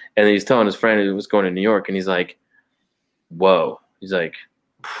safe. And he's telling his friend who was going to New York, and he's like, whoa. He's like,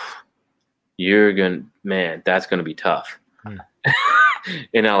 that's going to be tough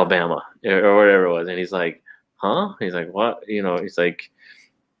in Alabama or whatever it was. And he's like, huh? He's like, what? You know, he's like,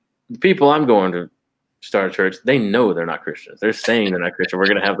 the people I'm going to start a church, they know they're not Christians. They're saying they're not Christian. We're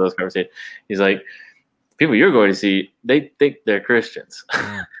going to have those conversations. He's like, people you're going to see, they think they're Christians.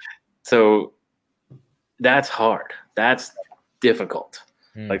 So that's hard. That's difficult.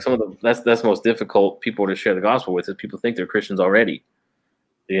 Like, some of that's the most difficult people to share the gospel with, is people think they're Christians already,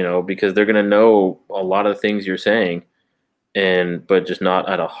 you know, because they're going to know a lot of things you're saying, but just not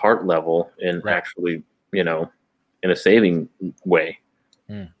at a heart level and actually, you know, in a saving way.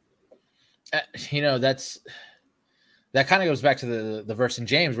 You know, that kind of goes back to the verse in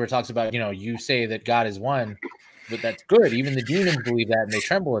James where it talks about, you know, you say that God is one, but that's good. Even the demons believe that and they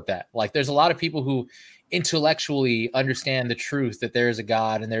tremble at that. Like there's a lot of people who intellectually understand the truth that there is a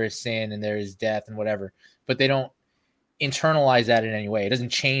God and there is sin and there is death and whatever, but they don't internalize that in any way. It doesn't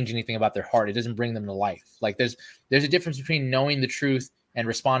change anything about their heart. It doesn't bring them to life. Like there's a difference between knowing the truth and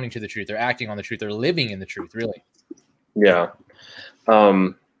responding to the truth. They're acting on the truth. They're living in the truth, really. Yeah.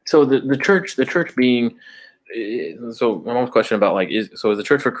 So the church being, so my mom's question about like, is the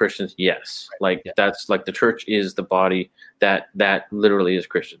church for Christians? Yes. Like that's like the church is the body that literally is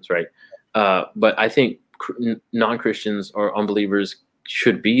Christians. Right. But I think non-Christians or unbelievers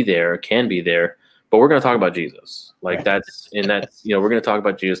should be there, can be there, but we're going to talk about Jesus. Like that's, we're going to talk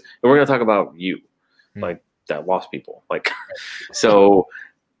about Jesus and we're going to talk about you, like that lost people. Like, so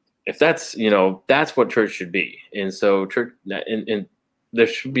if that's, that's what church should be. And so church and there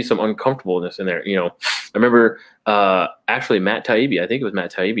should be some uncomfortableness in there. I remember actually Matt Taibbi, I think it was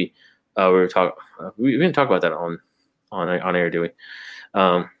Matt Taibbi. We didn't talk about that on air, do we?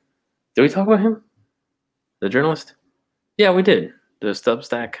 Did we talk about him? The journalist? Yeah, we did. The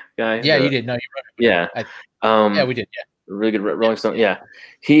Substack guy. Yeah, you did. No, you're right. Yeah. Yeah, we did. Yeah. Really good Rolling Stone. Yeah.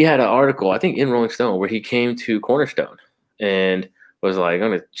 He had an article, I think in Rolling Stone, where he came to Cornerstone and was like, I'm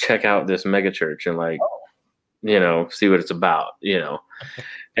going to check out this mega church and like, see what it's about,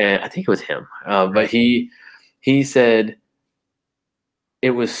 and I think it was him. But he said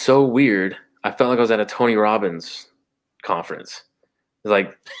it was so weird. I felt like I was at a Tony Robbins conference.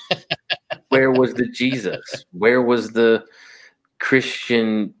 Like, where was the Jesus? Where was the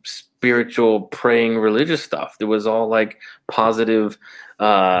Christian spiritual praying religious stuff? It was all like positive,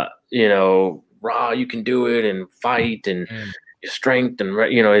 raw, you can do it and fight and strength and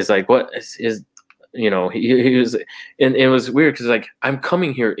he's like, what is he was, and it was weird because like I'm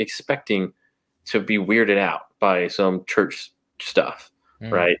coming here expecting to be weirded out by some church stuff,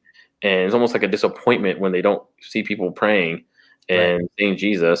 right? And it's almost like a disappointment when they don't see people praying and seeing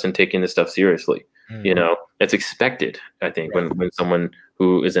Jesus and taking this stuff seriously. It's expected, I think, when someone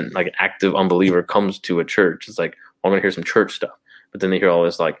who isn't like an active unbeliever comes to a church, it's like, I'm gonna hear some church stuff, but then they hear all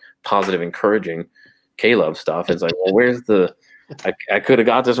this like positive, encouraging K-Love stuff. It's like, well, where's the I could have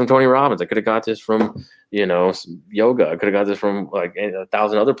got this from Tony Robbins. I could have got this from, yoga. I could have got this from like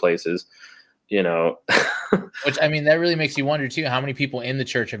 1,000 other places, Which, I mean, that really makes you wonder too, how many people in the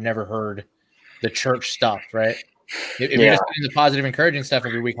church have never heard the church stuff, right? If you're just doing the positive, encouraging stuff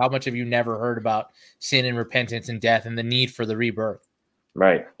every week, how much have you never heard about sin and repentance and death and the need for the rebirth?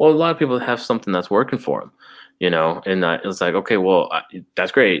 Right. Well, a lot of people have something that's working for them, and it's like, okay, well,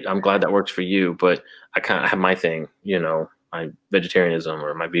 that's great. I'm glad that works for you, but I kind of have my thing, my vegetarianism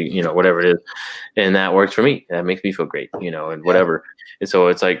or my whatever it is. And that works for me. That makes me feel great, and whatever. And so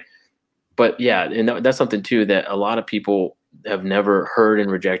it's like, but yeah, and that's something too, that a lot of people have never heard and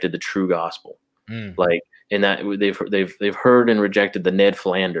rejected the true gospel. Like, in that they've heard and rejected the Ned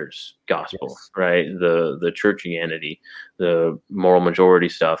Flanders gospel, right? The churchianity, the moral majority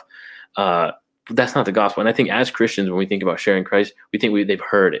stuff. That's not the gospel. And I think as Christians, when we think about sharing Christ, we think they've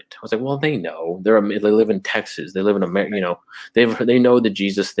heard it. I was like, well, they know. They live in Texas. They live in America. They know the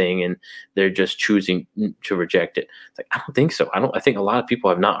Jesus thing, and they're just choosing to reject it. It's like, I don't think so. I think a lot of people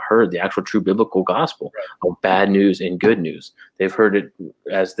have not heard the actual true biblical gospel of bad news and good news. They've heard it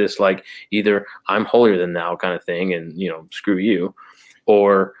as this like either I'm holier than thou kind of thing, and screw you,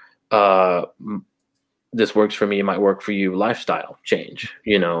 or this works for me, it might work for you, lifestyle change,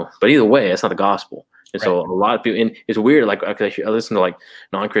 but either way, it's not the gospel. And so a lot of people, and it's weird, like I listen to like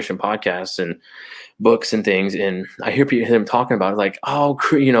non-Christian podcasts and books and things, and I hear them talking about it, like, oh,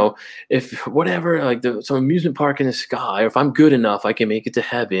 if whatever, like some amusement park in the sky, or if I'm good enough, I can make it to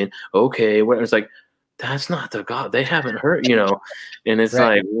heaven. Okay. Whatever. It's like, that's not the God. They haven't heard, and it's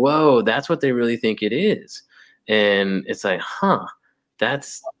like, whoa, that's what they really think it is. And it's like,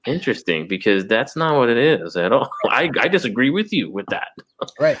 that's interesting, because that's not what it is at all. I disagree with you with that.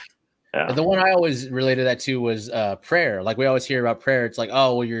 Right. Yeah. The one I always related that to was prayer. Like we always hear about prayer. It's like,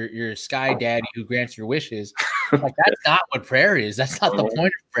 oh, well, you're sky daddy who grants your wishes. Like that's not what prayer is. That's not the point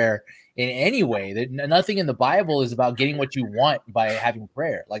of prayer in any way. Nothing in the Bible is about getting what you want by having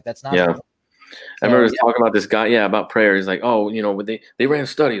prayer. Like that's not. Yeah. I remember talking about this guy, about prayer. He's like, oh, they ran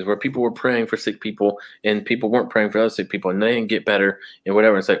studies where people were praying for sick people and people weren't praying for other sick people, and they didn't get better and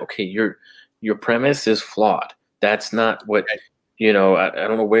whatever. It's like, okay, your premise is flawed. That's not what, I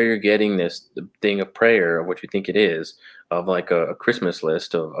don't know where you're getting this thing of prayer, of what you think it is, of like a Christmas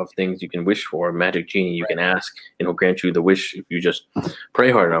list of things you can wish for, a magic genie you can ask, and he'll grant you the wish if you just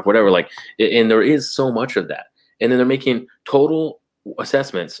pray hard enough, whatever. Like, and there is so much of that. And then they're making total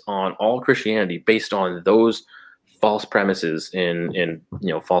assessments on all Christianity based on those false premises and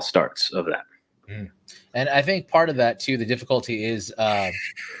false starts of that. And I think part of that too, the difficulty is the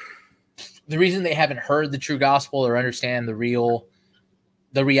reason they haven't heard the true gospel or understand the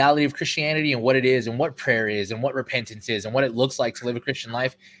reality of Christianity and what it is and what prayer is and what repentance is and what it looks like to live a Christian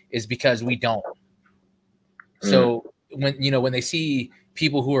life is because we don't. So when they see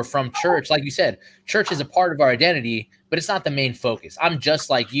people who are from church, like you said, church is a part of our identity, but it's not the main focus. I'm just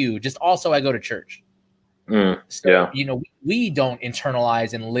like you, just also I go to church. So, we don't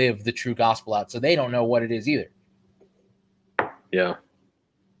internalize and live the true gospel out, so they don't know what it is either. Yeah.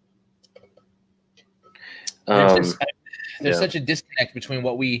 There's such a disconnect between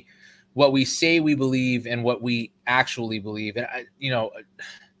what we say we believe and what we actually believe. And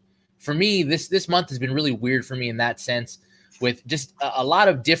for me, this month has been really weird for me in that sense, with just a lot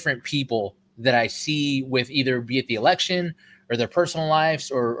of different people that I see with either be it the election or their personal lives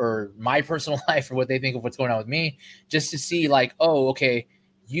or my personal life or what they think of what's going on with me, just to see like, oh, okay,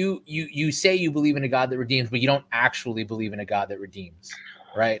 you say you believe in a God that redeems, but you don't actually believe in a God that redeems,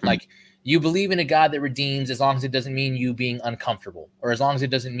 right? Mm-hmm. Like you believe in a God that redeems as long as it doesn't mean you being uncomfortable, or as long as it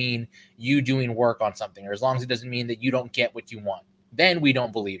doesn't mean you doing work on something, or as long as it doesn't mean that you don't get what you want. Then we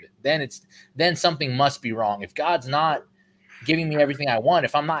don't believe it. Then something must be wrong. If God's not giving me everything I want,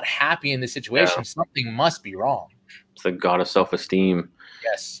 if I'm not happy in this situation, something must be wrong. It's the God of self-esteem.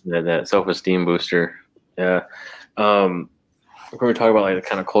 Yes. That self-esteem booster. Yeah. We're talking about like the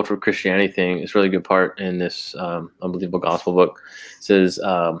kind of cultural Christianity thing. It's a really good part in this Unbelievable Gospel book. It says,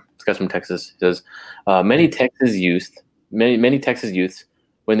 this guy's from Texas. It says, many Texas youths,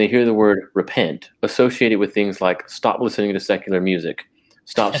 when they hear the word repent, associate it with things like stop listening to secular music,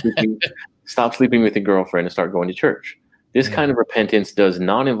 stop sleeping with your girlfriend, and start going to church. This kind of repentance does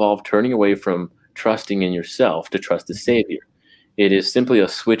not involve turning away from trusting in yourself to trust the Savior. It is simply a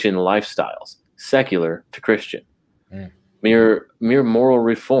switch in lifestyles, secular to Christian. Mere moral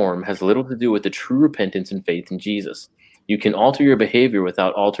reform has little to do with the true repentance and faith in Jesus. You can alter your behavior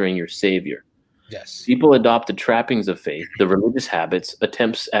without altering your Savior. Yes. People adopt the trappings of faith, the religious habits,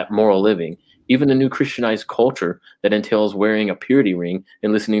 attempts at moral living, even a new Christianized culture that entails wearing a purity ring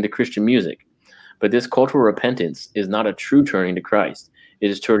and listening to Christian music. But this cultural repentance is not a true turning to Christ. It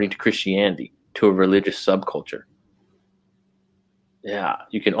is turning to Christianity, to a religious subculture. Yeah,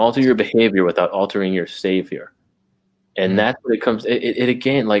 you can alter your behavior without altering your Savior. And that's what it comes, it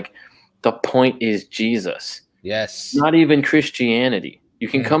again, like the point is Jesus. Yes. Not even Christianity. You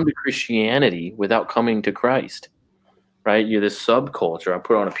can come to Christianity without coming to Christ, right? You're this subculture. I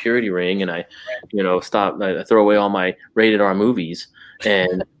put on a purity ring and I throw away all my rated R movies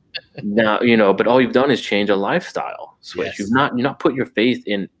and now, but all you've done is change a lifestyle switch. Yes. You're not put your faith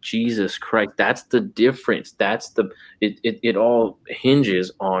in Jesus Christ. That's the difference. It all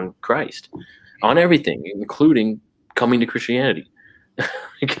hinges on Christ, on everything, including coming to Christianity.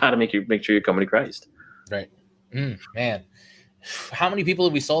 You got to make sure you're coming to Christ. Right. Man, how many people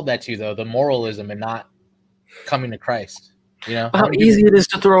have we sold that to though? The moralism and not coming to Christ, how easy it is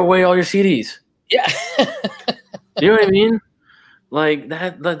to throw away all your CDs. Yeah. You know what I mean? Like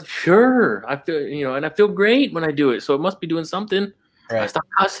that, sure. I feel, and I feel great when I do it. So it must be doing something. Right. I stop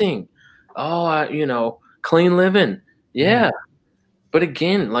cussing. Oh, clean living. Yeah. But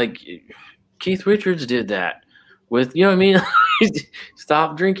again, like Keith Richards did that with, you know what I mean?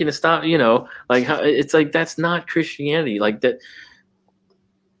 Stop drinking and stop, like how it's like, that's not Christianity. Like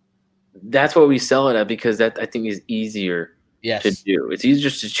that's what we sell it at, because that I think is easier to do. It's easier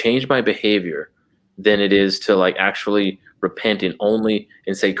just to change my behavior than it is to like actually repent and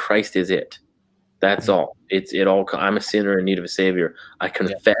say Christ is it. That's all. I'm a sinner in need of a Savior. I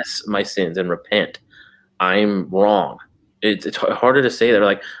confess my sins and repent. I'm wrong. It's harder to say that.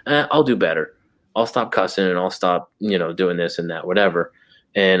 Like, I'll do better. I'll stop cussing and I'll stop, doing this and that, whatever.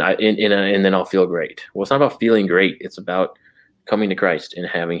 And then I'll feel great. Well, it's not about feeling great. It's about coming to Christ and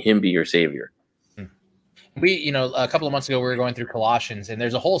having Him be your Savior. We, a couple of months ago, we were going through Colossians, and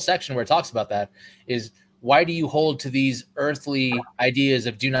there's a whole section where it talks about that. Is why do you hold to these earthly ideas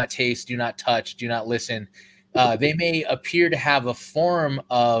of do not taste, do not touch, do not listen? They may appear to have a form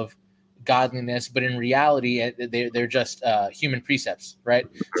of godliness, but in reality, they're just human precepts, right?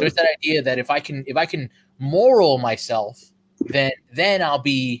 So it's that idea that if I can moral myself, then I'll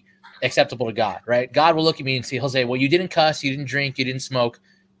be acceptable to God, right? God will look at me and he'll say, well, you didn't cuss, you didn't drink, you didn't smoke,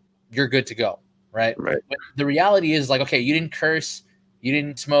 you're good to go, right? But the reality is like, okay, you didn't curse, you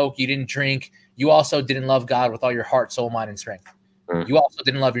didn't smoke, you didn't drink, you also didn't love God with all your heart, soul, mind, and strength. You also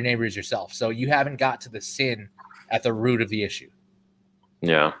didn't love your neighbor as yourself. So you haven't got to the sin at the root of the issue.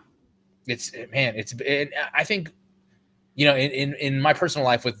 Yeah. I think, in my personal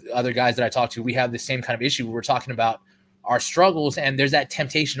life with other guys that I talk to, we have the same kind of issue. We're talking about our struggles, and there's that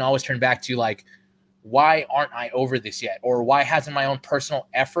temptation to always turn back to like, why aren't I over this yet? Or why hasn't my own personal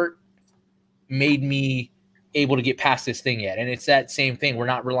effort made me able to get past this thing yet? And it's that same thing. We're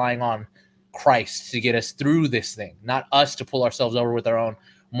not relying on Christ to get us through this thing, not us to pull ourselves over with our own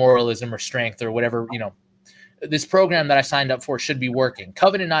moralism or strength or whatever. This program that I signed up for should be working.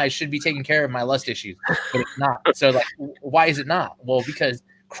 Covenant Eyes should be taking care of my lust issues, but it's not. So like, why is it not? Well, because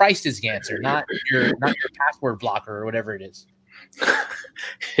Christ is the answer, not your password blocker or whatever it is.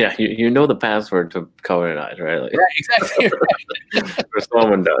 Yeah, you know the password to Covenant Eyes, right? Like, right, exactly. Right. Or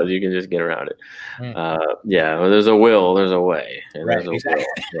someone does, you can just get around it. Yeah, well, there's a will, there's a way. And right, there's exactly.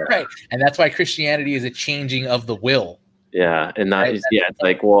 Yeah. Right. And that's why Christianity is a changing of the will. Yeah, and not right? It's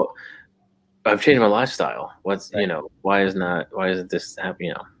like, well, I've changed my lifestyle. What's right. Why isn't this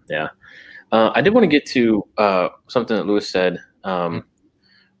happening? Yeah. I did want to get to something that Lewis said,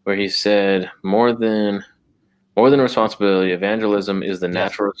 where he said more than responsibility, evangelism is the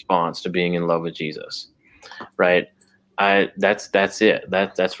natural response to being in love with Jesus. Right. That's it.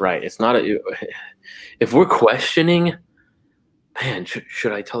 That's right. It's not if we're questioning, man,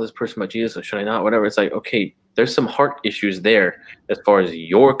 should I tell this person about Jesus or should I not? Whatever. It's like, okay, there's some heart issues there as far as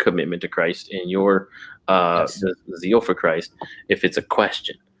your commitment to Christ and your the zeal for Christ. If it's a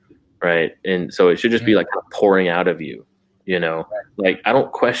question, right? And so it should just be like kind of pouring out of you, Like I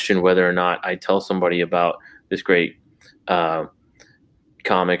don't question whether or not I tell somebody about this great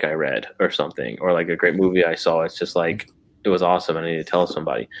comic I read or something, or like a great movie I saw. It's just like, it was awesome and I need to tell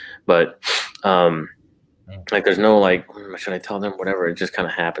somebody. But like there's no like, should I tell them? Whatever. It just kind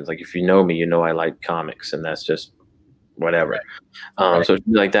of happens. Like if you know me, I like comics and that's just whatever. Right. So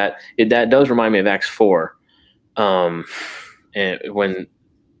like that, that does remind me of Acts 4. And when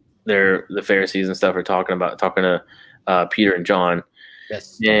the Pharisees and stuff are talking to Peter and John.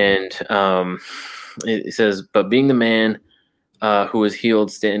 Yes. And it says, but being the man who was healed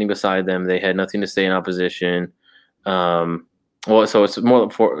standing beside them, they had nothing to say in opposition. So it's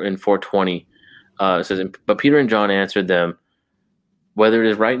more in 4:20. It says, but Peter and John answered them, whether it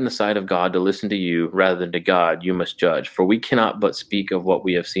is right in the sight of God to listen to you rather than to God, you must judge. For we cannot but speak of what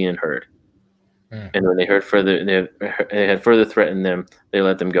we have seen and heard. And when they had further threatened them, they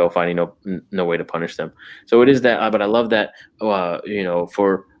let them go, finding no way to punish them. So it is that. But I love that. For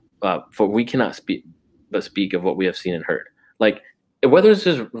we cannot speak of what we have seen and heard. Like whether this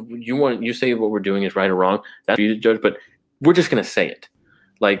is you say what we're doing is right or wrong, that's for you to judge. But we're just gonna say it.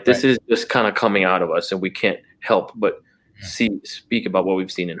 Like this is just kind of coming out of us, and we can't help but speak about what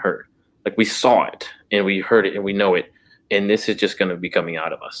we've seen and heard. Like we saw it and we heard it and we know it, and this is just gonna be coming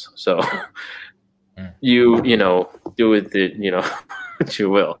out of us. So. You do with it, what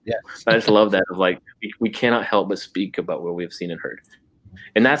you will. Yeah. I just love that of like we cannot help but speak about what we've seen and heard.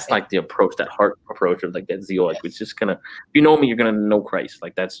 And that's like the approach, that heart approach of like that zeal. Like it's just gonna, if you know me, you're gonna know Christ.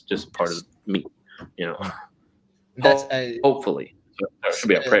 Like that's just part of me, That's hopefully. So that should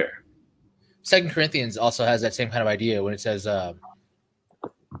be a prayer. 2 Corinthians also has that same kind of idea when it says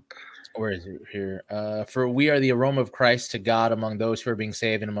where is it here? For we are the aroma of Christ to God among those who are being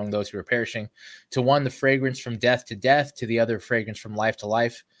saved and among those who are perishing. To one, the fragrance from death to death, to the other, fragrance from life to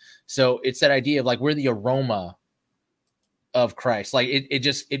life. So it's that idea of like we're the aroma of Christ. Like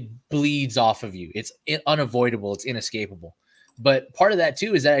it bleeds off of you. It's unavoidable. It's inescapable. But part of that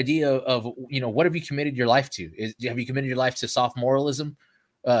too is that idea of what have you committed your life to? Have you committed your life to soft moralism,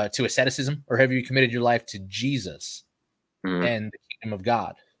 to asceticism, or have you committed your life to Jesus and the kingdom of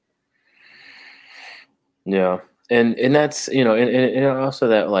God? Yeah. And that's, and also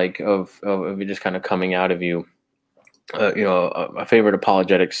that like of it just kind of coming out of you, a favorite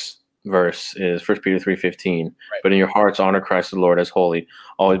apologetics verse is 1 Peter 3:15. Right. But in your hearts, honor Christ the Lord as holy,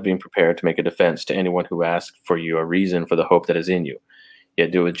 always being prepared to make a defense to anyone who asks for you a reason for the hope that is in you, yet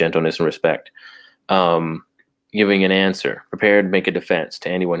do it with gentleness and respect. Giving an answer, prepared to make a defense to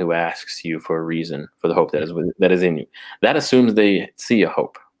anyone who asks you for a reason for the hope that is in you. That assumes they see a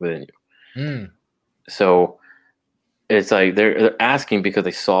hope within you. So it's like they're asking because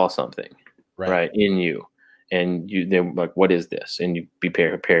they saw something right in you, and they're like, what is this? And you be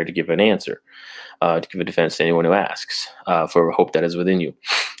prepared to give an answer, to give a defense to anyone who asks for a hope that is within you.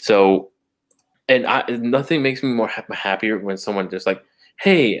 So, and nothing makes me more happier when someone just like,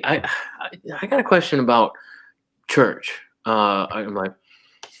 hey, I got a question about church. I'm like,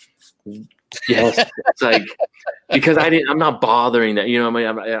 yes. It's like, because I'm not bothering that,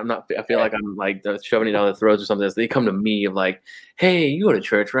 I'm not, I feel like I'm like shoving it down their throats or something. They come to me of like, hey, you go to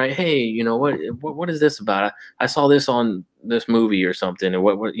church, right? Hey, what is this about? I saw this on this movie or something. And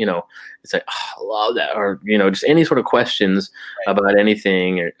what, it's like, oh, I love that. Or, just any sort of questions about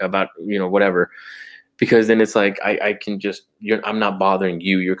anything or about, whatever. because then it's like I can just I'm not bothering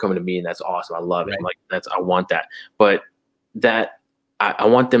you. You're coming to me, and that's awesome. I love it. Right. I'm like I want that, but that I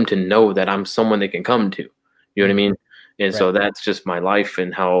want them to know that I'm someone they can come to. You know what I mean? And so that's just my life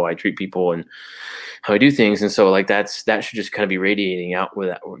and how I treat people and how I do things. And so like that should just kind of be radiating out with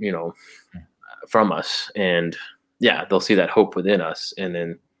that, from us. And yeah, they'll see that hope within us and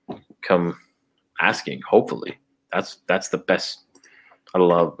then come asking. Hopefully, that's the best. I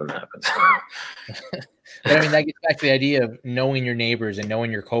love when that happens. But I mean, that gets back to the idea of knowing your neighbors and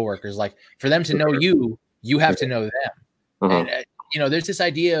knowing your coworkers. Like for them to know you, you have to know them. Mm-hmm. And there's this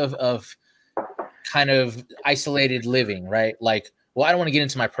idea of kind of isolated living, right? Like, well, I don't want to get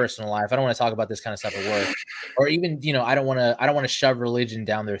into my personal life. I don't want to talk about this kind of stuff at work, or even, I don't want to shove religion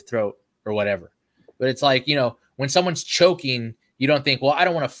down their throat or whatever. But it's like, when someone's choking, you don't think, well, I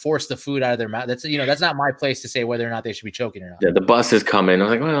don't want to force the food out of their mouth. That's, that's not my place to say whether or not they should be choking or not. Yeah, the bus is coming. I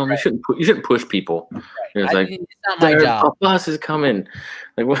was like, well, Right. you shouldn't push people. Right. It's like, it's not my job. A bus is coming.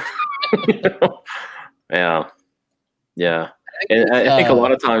 Like what? Yeah. And I think a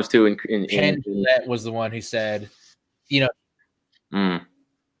lot of times too. Penn Jillette was the one who said, Yeah. No,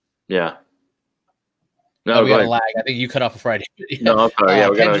 we got a lag. I think you cut off before I did. No, I'm sorry. Yeah,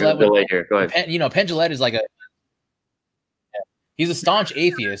 we got a delay here. Go ahead. Penn Jillette is like he's a staunch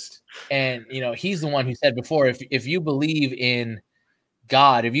atheist, and he's the one who said before, if you believe in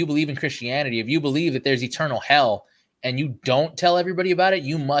God, if you believe in Christianity, if you believe that there's eternal hell, and you don't tell everybody about it,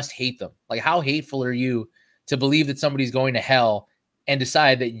 you must hate them. Like, how hateful are you to believe that somebody's going to hell and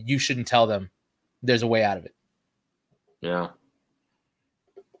decide that you shouldn't tell them there's a way out of it? Yeah.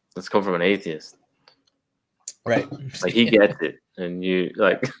 Let's come from an atheist. Right. Like he gets it. And you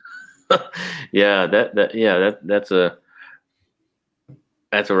like, that's a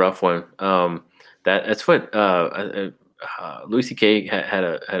rough one. That's what Louis C.K. had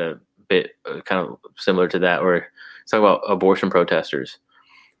a bit kind of similar to that, where he's talking about abortion protesters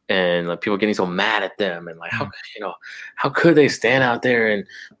and like people getting so mad at them and like how could they stand out there and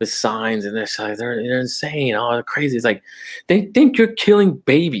with signs and they're insane, oh they're crazy. It's like they think you're killing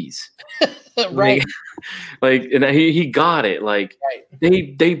babies. Right. Like and he got it. Like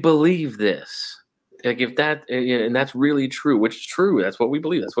right. they believe this. Like if that and that's really true, which is true. That's what we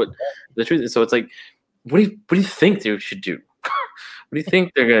believe. That's what the truth is. So it's like, what do you think they should do? What do you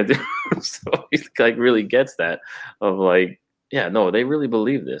think they're gonna do? So he like really gets that of like, yeah, no, they really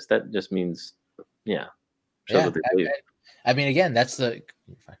believe this. That just means, shows what they believe. I mean, again, that's the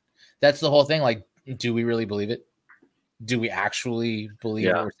whole thing. Like, do we really believe it? Do we actually believe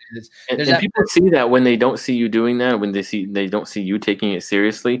it? And people see that when they don't see you doing that, when they don't see you taking it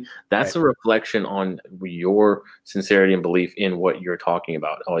seriously, that's a reflection on your sincerity and belief in what you're talking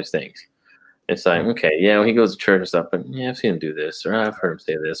about, all these things. It's like, okay, yeah, he goes to church and stuff, but yeah, I've seen him do this, or I've heard him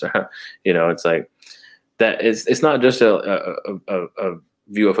say this, or it's like that. It's not just a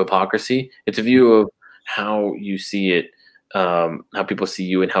view of hypocrisy; it's a view of how you see it, how people see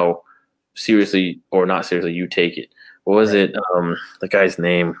you, and how seriously or not seriously you take it. What was it? The guy's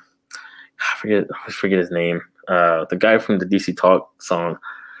name? I forget his name. The guy from the DC Talk song.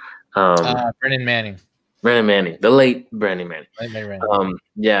 Brennan Manning. Brandon Manning, the late Brandon Manning.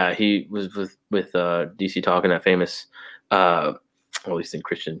 Right. He was with DC Talk and that famous, at least in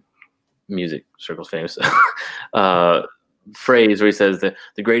Christian music circles, famous phrase where he says that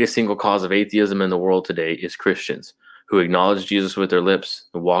the greatest single cause of atheism in the world today is Christians who acknowledge Jesus with their lips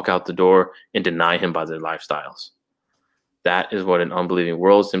and walk out the door and deny him by their lifestyles. That is what an unbelieving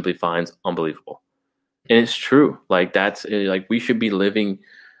world simply finds unbelievable. And it's true. Like that's like we should be living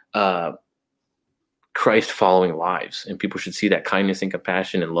Christ following lives, and people should see that kindness and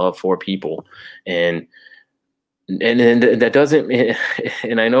compassion and love for people. And that doesn't,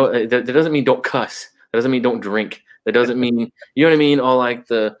 and I know that doesn't mean don't cuss. That doesn't mean don't drink. That doesn't mean, you know what I mean? All like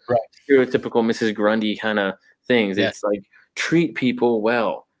the stereotypical Mrs. Grundy kind of things. Yeah. It's like treat people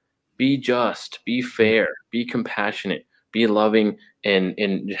well, be just, be fair, be compassionate, be loving,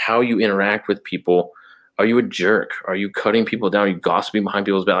 and how you interact with people. Are you a jerk? Are you cutting people down? Are you gossiping behind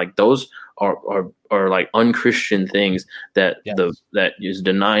people's back? Like those are like unchristian things that that is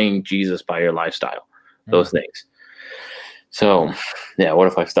denying Jesus by your lifestyle. Those things. So, yeah. What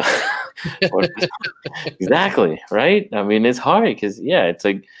if I stop? Exactly. Right. I mean, it's hard because it's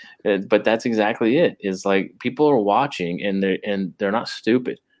like, but that's exactly it. It's like people are watching and they're not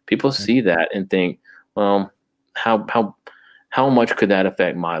stupid. People see that and think, well, how much could that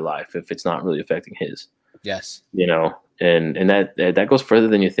affect my life if it's not really affecting his? Yes. And that goes further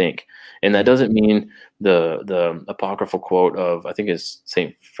than you think. And that doesn't mean the apocryphal quote of, I think it's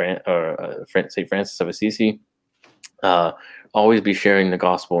Saint Francis of Assisi, always be sharing the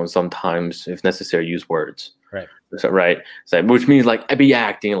gospel, and sometimes, if necessary, use words. Right. So, right. So, which means like be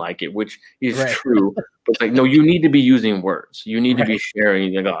acting like it, which is Right. true. But it's like, no, you need to be using words. You need to be Right.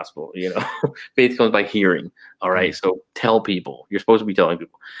 sharing the gospel. Faith comes by hearing. All right. So tell people. You're supposed to be telling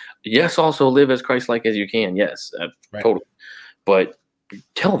people. Yes. Also live as Christ-like as you can. Yes. Right. Totally. But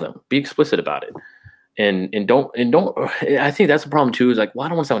tell them. Be explicit about it. And don't. I think that's the problem too. Is like, well, I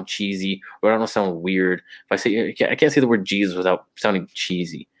don't want to sound cheesy, or I don't want to sound weird. If I say, I can't say the word Jesus without sounding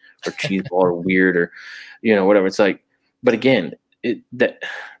cheesy or cheeseball or weird or whatever. It's like, but again, that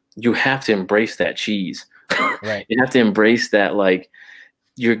you have to embrace that cheese. Right. You have to embrace that, like,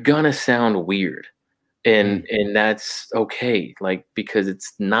 you're gonna sound weird, and that's okay, like, because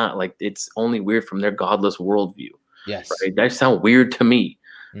it's not like it's only weird from their godless worldview. Yes. Right? That sound weird to me.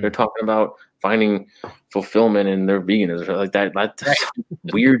 They're talking about finding fulfillment in their veganism or like that. That's Right.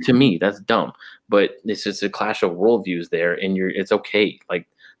 weird to me. That's dumb. But it's just a clash of worldviews there, and it's okay. Like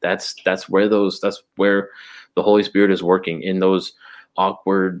that's where the Holy Spirit is working in those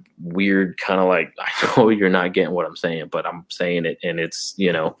awkward, weird kind of like, I know you're not getting what I'm saying, but I'm saying it, and it's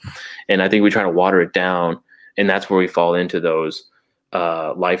and I think we try to water it down, and that's where we fall into those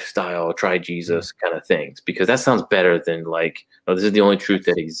lifestyle, try Jesus kind of things, because that sounds better than like, oh, this is the only truth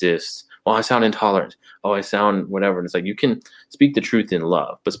that exists. Oh, I sound intolerant. Oh, I sound whatever. And it's like, you can speak the truth in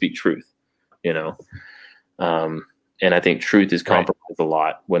love, but speak truth, and I think truth is compromised a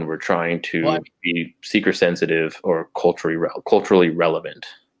lot when we're trying to be seeker sensitive or culturally relevant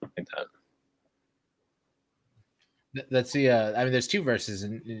like that. That's the I mean, there's two verses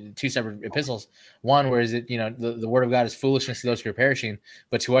in two separate epistles. One where is it, the word of God is foolishness to those who are perishing,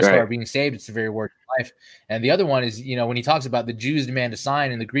 but to us who are being saved, it's the very word of life. And the other one is, when he talks about the Jews demand a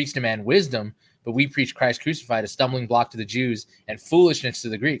sign and the Greeks demand wisdom, but we preach Christ crucified, a stumbling block to the Jews and foolishness to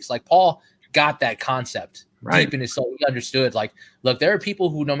the Greeks. Like Paul got that concept deep in his soul. He understood, like, look, there are people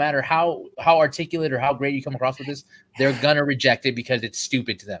who, no matter how articulate or how great you come across with this, they're gonna reject it because it's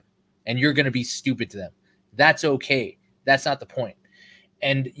stupid to them, and you're gonna be stupid to them. That's okay. That's not the point.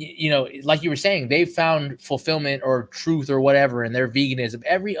 And, like you were saying, they found fulfillment or truth or whatever in their veganism.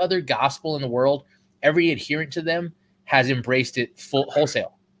 Every other gospel in the world, every adherent to them has embraced it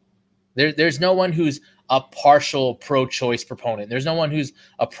wholesale. There's no one who's a partial pro-choice proponent. There's no one who's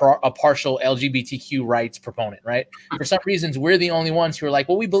a partial LGBTQ rights proponent, right? For some reasons, we're the only ones who are like,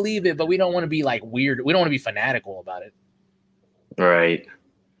 well, we believe it, but we don't want to be like weird. We don't want to be fanatical about it. Right.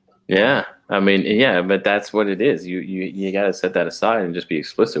 Yeah. I mean, yeah, but that's what it is. You got to set that aside and just be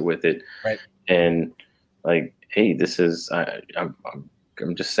explicit with it. Right. And like, hey, this is, I'm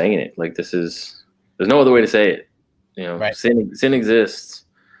just saying it. Like, there's no other way to say it. Right. Sin exists,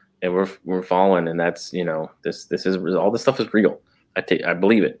 and we're fallen, and that's, this is, all this stuff is real. I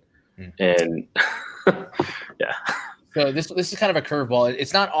believe it. And yeah. So this is kind of a curveball.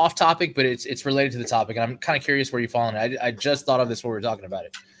 It's not off topic, but it's related to the topic. And I'm kind of curious where you fall on it. I just thought of this while we were talking about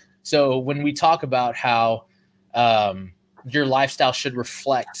it. So when we talk about how your lifestyle should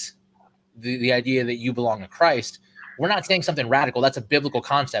reflect the idea that you belong to Christ, we're not saying something radical. That's a biblical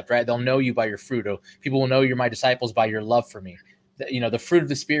concept, right? They'll know you by your fruit. People will know you're my disciples by your love for me. The fruit of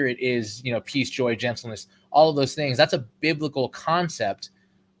the Spirit is, peace, joy, gentleness, all of those things. That's a biblical concept.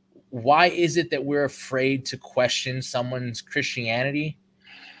 Why is it that we're afraid to question someone's Christianity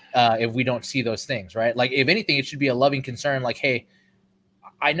if we don't see those things, right? Like, if anything, it should be a loving concern. Like, hey,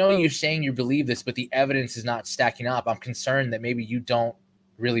 I know you're saying you believe this, but the evidence is not stacking up. I'm concerned that maybe you don't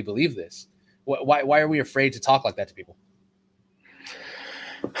really believe this. Why are we afraid to talk like that to people?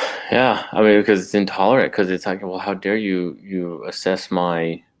 Yeah, I mean, because it's intolerant. Because it's like, well, how dare you assess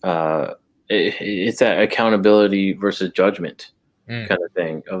my? It's that accountability versus judgment kind of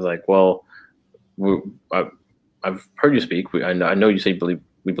thing. I was like, well, I've heard you speak. I know you say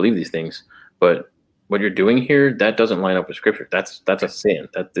we believe these things, but what you're doing here, that doesn't line up with Scripture. That's a sin.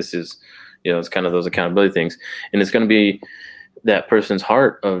 That this is, it's kind of those accountability things, and it's going to be that person's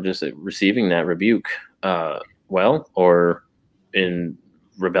heart of just receiving that rebuke, or in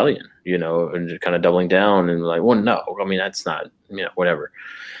rebellion, and just kind of doubling down and like, well, no, I mean, that's not, whatever.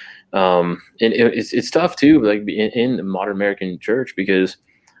 And it's tough too, like in the modern American church, because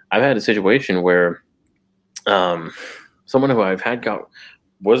I've had a situation where someone who I've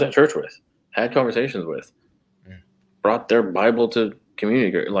was at church with, had conversations with, brought their Bible to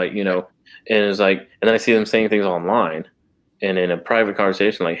community, like, and it's like, and then I see them saying things online, and in a private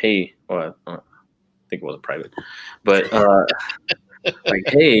conversation, like, hey, well, I think it wasn't private, but like,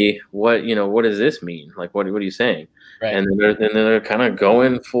 hey, what does this mean? Like, what are you saying? Right. And then they're kind of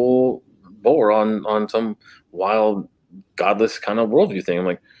going full bore on some wild, godless kind of worldview thing. I'm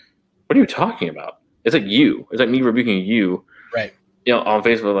like, what are you talking about? It's like me rebuking you on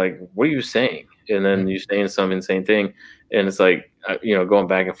Facebook, like, what are you saying? And then you're saying some insane thing, and it's like, going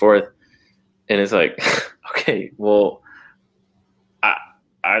back and forth, and it's like, okay, well, I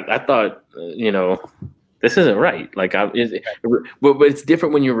I thought, this isn't right. Like, but it's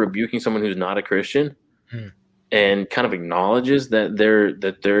different when you're rebuking someone who's not a Christian Mm. and kind of acknowledges that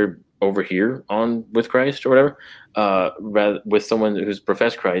they're over here on with Christ or whatever, rather with someone who's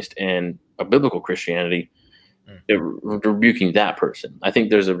professed Christ and a biblical Christianity, rebuking that person. I think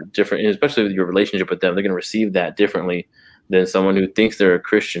there's a different, especially with your relationship with them, they're going to receive that differently than someone who thinks they're a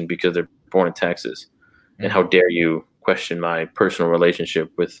Christian because they're born in Texas. And how dare you question my personal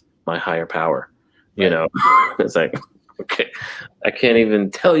relationship with my higher power? It's like, okay, I can't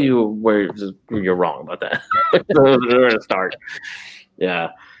even tell you where you're wrong about that. We're gonna start. Yeah.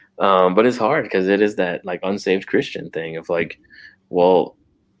 But it's hard because it is that like unsaved Christian thing of like, well,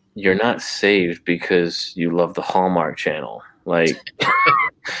 you're not saved because you love the Hallmark Channel, like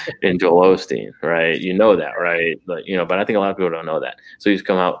in Joel Osteen, right? You know that, right? But but I think a lot of people don't know that. So you just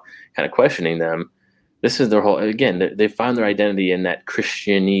come out kind of questioning them. This is their whole, again, they find their identity in that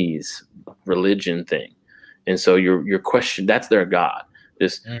Christianese religion thing. And so your question, that's their God,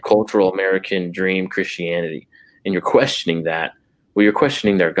 this cultural American dream Christianity. And you're questioning that. Well, you're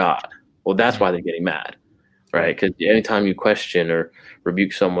questioning their God. Well, that's why they're getting mad, right? Because anytime you question or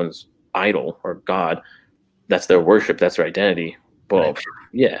rebuke someone's idol or God, that's their worship, that's their identity. Well,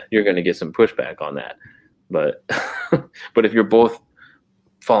 yeah, you're going to get some pushback on that. But but if you're both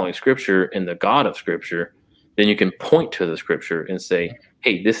following Scripture and the God of Scripture, then you can point to the Scripture and say,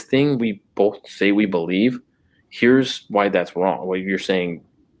 hey, this thing we both say we believe, here's why that's wrong. What you're saying,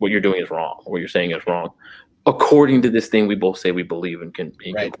 what you're doing is wrong. What you're saying is wrong, according to this thing we both say we believe and can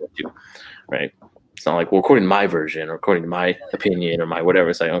point to, right? It's not like, well, according to my version or according to my opinion or my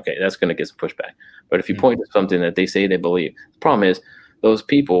whatever. It's like, okay, that's going to get some pushback. But if you point to something that they say they believe, the problem is those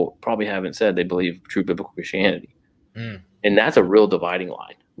people probably haven't said they believe true biblical Christianity. And that's a real dividing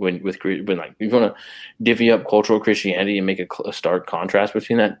line when like you want to divvy up cultural Christianity and make a stark contrast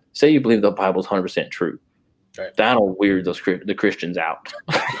between that. Say you believe the Bible's 100% true. Right. That'll weird the Christians out.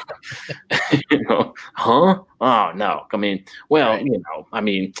 Huh? Oh no. I mean, well,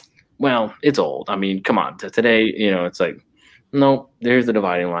 well, it's old. I mean, come on. Today, it's like, no, there's the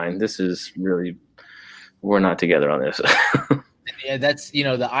dividing line. This is really, we're not together on this. Yeah, that's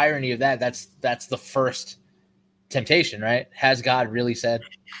the irony of that. That's the first temptation, right? Has God really said?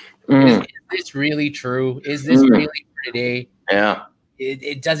 Is this really true? Is this really for today? Yeah.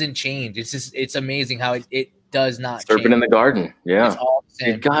 It doesn't change. It's amazing how it does not Serpent change. in the garden. Yeah. It's all the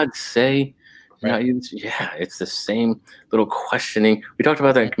same. Did God say? Right. Yeah, it's the same little questioning. We talked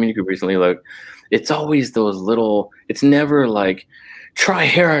about that in community group recently. Like, it's always those little. It's never like, try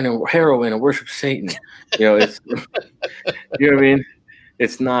heroin and worship Satan. It's you know what I mean.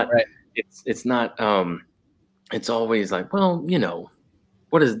 It's not. Right. It's not. It's always like, well,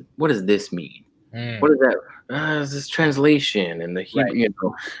 what does this mean? What is that? It's this translation and the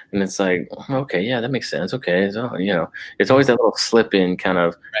Hebrew, and it's like, okay, yeah, that makes sense. Okay, so it's always that little slip in kind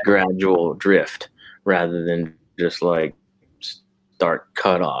of gradual drift rather than just like start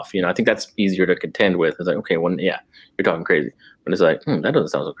cut off. I think that's easier to contend with. It's like, okay, well, yeah, you're talking crazy, but it's like, that doesn't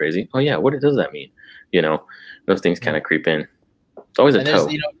sound so crazy. Oh yeah, what does that mean? Those things kind of creep in. It's always a toe.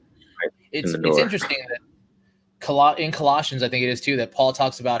 It's interesting that. In Colossians, I think it is too, that Paul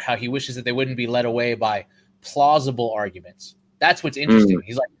talks about how he wishes that they wouldn't be led away by plausible arguments. That's what's interesting.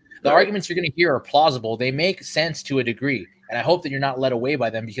 He's like, the arguments you're going to hear are plausible. They make sense to a degree. And I hope that you're not led away by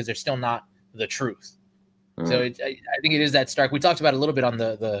them because they're still not the truth. So I think it is that stark. We talked about it a little bit on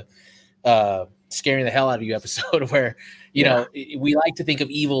the scaring the hell out of you episode where, we like to think of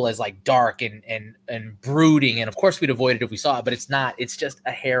evil as like dark and brooding. And of course we'd avoid it if we saw it, but it's not. It's just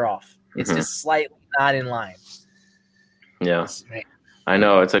a hair off. It's just slightly not in line. Yeah, I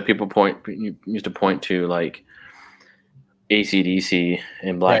know. It's like people used to point to like AC/DC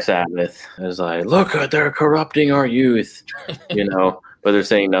and Black Sabbath as like, look, they're corrupting our youth, but they're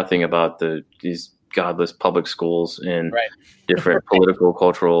saying nothing about these godless public schools and different political,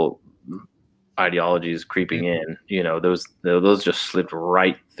 cultural ideologies creeping in. Those just slipped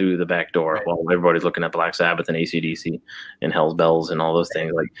right through the back door while everybody's looking at Black Sabbath and AC/DC and Hell's Bells and all those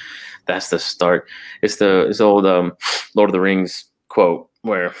things. Like, that's the start. It's the old Lord of the Rings quote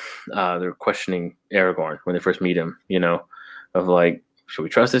where they're questioning Aragorn when they first meet him. Of like, should we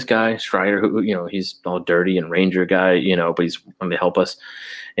trust this guy Strider? Who he's all dirty and ranger guy. But he's wanting to help us.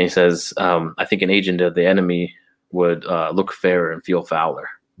 And he says, I think an agent of the enemy would look fairer and feel fouler.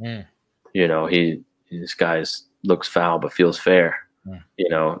 This guy looks foul but feels fair.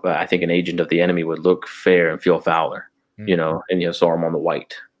 But I think an agent of the enemy would look fair and feel fouler. you know, and you saw him on the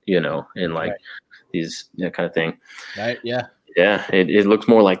white, you know, and like Right. these kind of thing. Right. Yeah. Yeah, it looks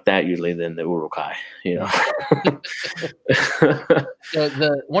more like that usually than the Urukai, you know.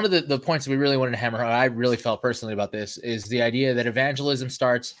 So one of the points we really wanted to hammer home, I really felt personally about this, is the idea that evangelism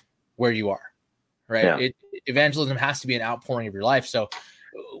starts where you are, right? Yeah. Evangelism has to be an outpouring of your life. So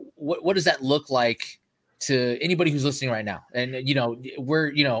what does that look like to anybody who's listening right now? And, you know,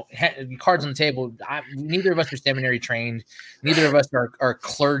 we're, you know, cards on the table. Neither of us are seminary trained. Neither of us are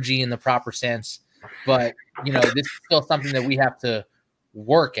clergy in the proper sense. But, you know, this is still something that we have to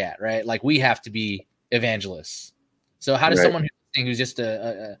work at, right? Like we have to be evangelists. So how does someone who's just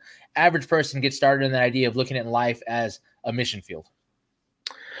a average person get started in the idea of looking at life as a mission field?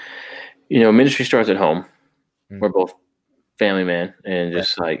 You know, ministry starts at home. We're both family man, and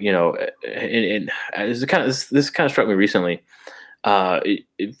just like, you know, and this kind of struck me recently.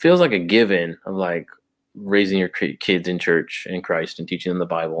 It feels like a given of like raising your kids in church in Christ and teaching them the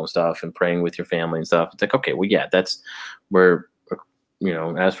Bible and stuff and praying with your family and stuff. It's like, okay, well, yeah, that's where, you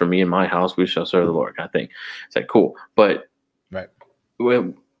know, as for me and my house, we shall serve the Lord kind of thing. It's like, cool. But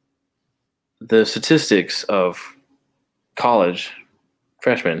the statistics of college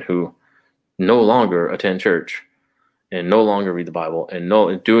freshmen who no longer attend church and no longer read the Bible and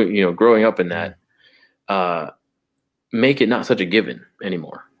growing up in that, make it not such a given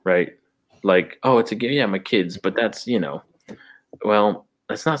anymore, right? Like, oh, it's a given, yeah, my kids, but that's, you know, well,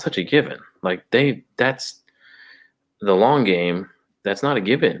 that's not such a given. Like that's the long game. That's not a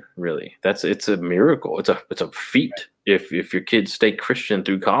given, really. It's a miracle. It's a feat if your kids stay Christian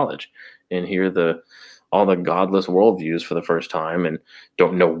through college and hear all the godless worldviews for the first time and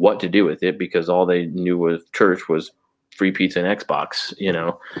don't know what to do with it because all they knew with church was free pizza and Xbox, you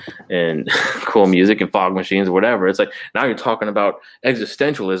know, and cool music and fog machines or whatever. It's like now you're talking about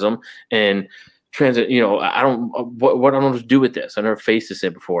existentialism and transit. You know, I don't what I'm going to do with this. I never faced this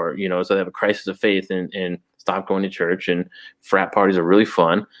before, you know. So they have a crisis of faith and stop going to church, and frat parties are really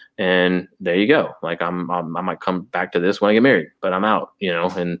fun. And there you go. Like I might come back to this when I get married, but I'm out, you know,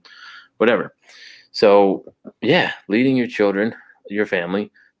 and whatever. So yeah, leading your children, your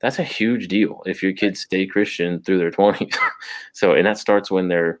family, that's a huge deal if your kids stay Christian through their 20s. So, and that starts when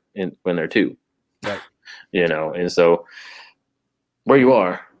they're two, right. You know, and so where you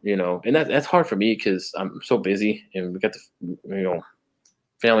are, you know, and that's hard for me because I'm so busy and we got the, you know,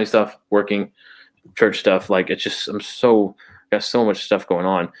 family stuff, working, church stuff. Like it's just, got so much stuff going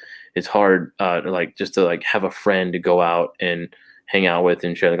on. It's hard to have a friend to go out and hang out with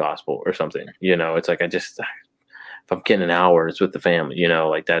and share the gospel or something, you know. It's like if I'm getting an hour, it's with the family, you know,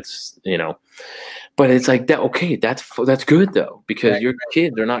 like that's, you know, but it's like that. Okay, that's good though, because your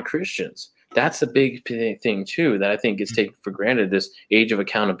kids are not Christians. That's the big thing too that I think is taken for granted. This age of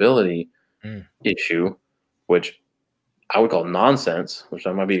accountability issue, which I would call nonsense, which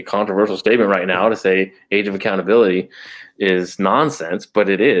might be a controversial statement right now to say age of accountability is nonsense, but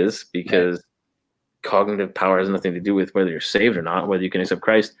it is because cognitive power has nothing to do with whether you're saved or not, whether you can accept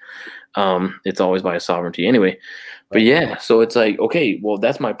Christ. It's always by his sovereignty anyway. But yeah, so it's like, okay, well,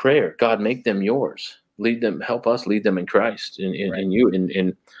 that's my prayer. God, make them yours. Lead them, help us lead them in Christ and you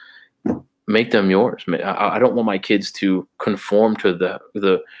and make them yours. I don't want my kids to conform to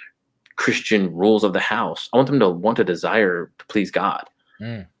the Christian rules of the house. I want them to want a desire to please God.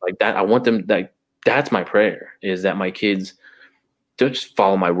 Like that. I want them, like, that's my prayer, is that my kids don't just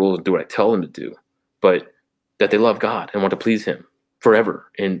follow my rules and do what I tell them to do, but that they love God and want to please him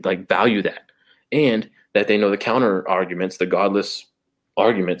forever and like value that. And that they know the counter arguments, the godless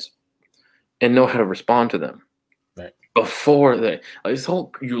arguments, and know how to respond to them. Right. Before this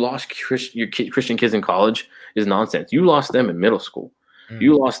whole, you lost Christian kids in college is nonsense. You lost them in middle school.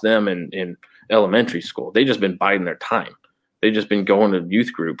 You lost them in elementary school. They just been biding their time. They just been going to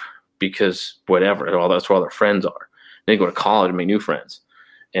youth group because whatever, that's where all their friends are. They go to college and make new friends,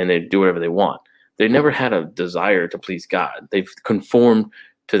 and they do whatever they want. They never had a desire to please God. They've conformed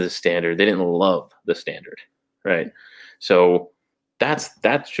to the standard. They didn't love the standard, right? So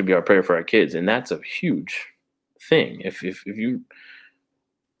that should be our prayer for our kids, and that's a huge thing. If you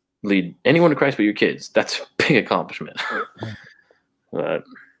lead anyone to Christ but your kids, that's a big accomplishment. But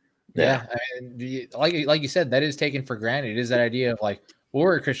yeah, I mean, like you said, that is taken for granted. It is that idea of like, well,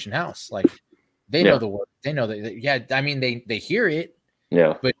 we're a Christian house. Like they know the word. They know that. Yeah, I mean, they hear it.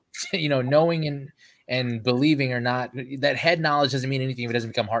 Yeah. But you know, knowing and believing or not, that head knowledge doesn't mean anything if it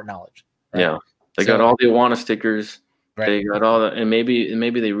doesn't become heart knowledge. Right? Yeah. They got all the Awana stickers. Right. They got all that, and maybe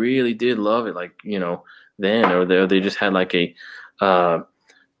they really did love it, like, you know, then, or they just had like a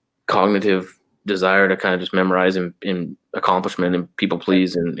cognitive desire to kind of just memorize and accomplishment and people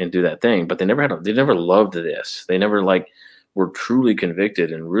please and do that thing. But they never loved this. They never like were truly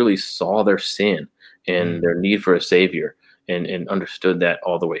convicted and really saw their sin and their need for a savior and understood that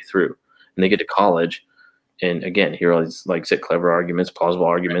all the way through. And they get to college and again, hear all these, like said, clever arguments, plausible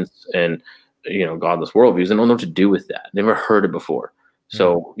arguments, and godless worldviews. They don't know what to do with that. Never heard it before.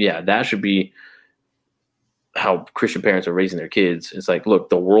 So yeah, that should be how Christian parents are raising their kids. It's like, look,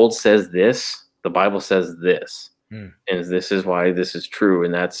 the world says this, the Bible says this, and this is why this is true,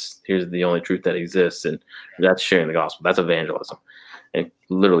 and here's the only truth that exists, and that's sharing the gospel. That's evangelism, and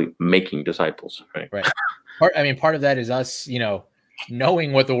literally making disciples. Right. Part of that is us,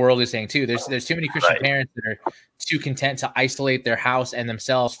 knowing what the world is saying too. There's too many Christian parents that are too content to isolate their house and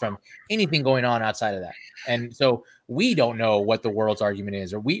themselves from anything going on outside of that. And so we don't know what the world's argument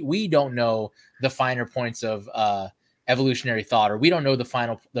is, or we don't know the finer points of evolutionary thought, or we don't know the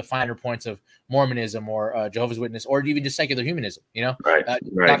finer points of Mormonism or Jehovah's Witness, or even just secular humanism. Right.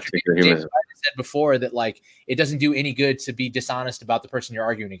 Dr. James said before that like it doesn't do any good to be dishonest about the person you're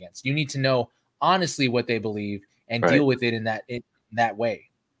arguing against. You need to know honestly what they believe and deal with it in that way.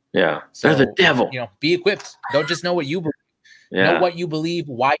 Yeah. So, they're the devil. Be equipped. Don't just know what you believe. Yeah. Know what you believe,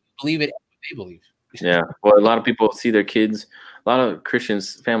 why you believe it, and what they believe. Yeah. Well, a lot of people see their kids, a lot of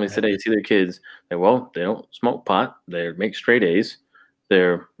Christians families today see their kids, they don't smoke pot, they make straight A's,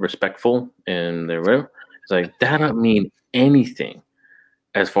 they're respectful, and it's like that doesn't mean anything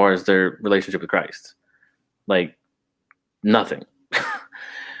as far as their relationship with Christ. Like nothing.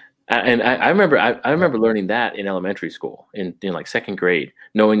 And I remember learning that in elementary school in like second grade,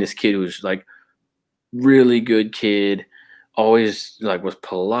 knowing this kid who was like really good kid, always like was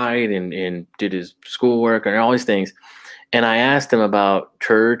polite and did his schoolwork and all these things. And I asked him about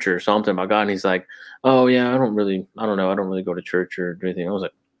church or something about God, and he's like, "Oh yeah, I don't really go to church or do anything." I was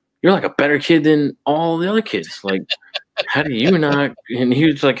like, "You're like a better kid than all the other kids. Like, how do you not?" And he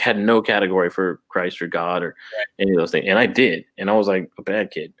was like, had no category for Christ or God or any of those things, and I did, and I was like a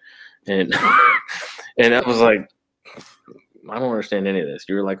bad kid, and and I was like, I don't understand any of this.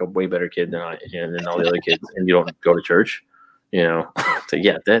 You're like a way better kid than than all the other kids, and you don't go to church. So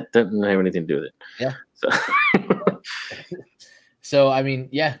yeah, that doesn't have anything to do with it. Yeah. So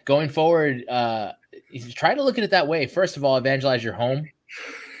going forward, try to look at it that way. First of all, evangelize your home.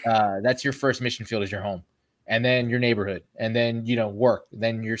 That's your first mission field, is your home, and then your neighborhood, and then work,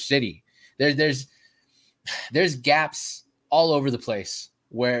 then your city. There's gaps all over the place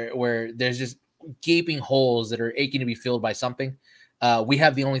where there's just gaping holes that are aching to be filled by something. We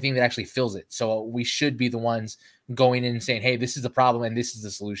have the only thing that actually fills it. So we should be the ones going in and saying, hey, this is the problem and this is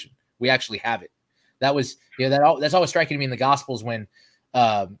the solution. We actually have it. That was, that's always striking to me in the Gospels when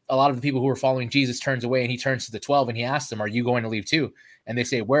a lot of the people who were following Jesus turns away and he turns to the 12 and he asks them, are you going to leave too? And they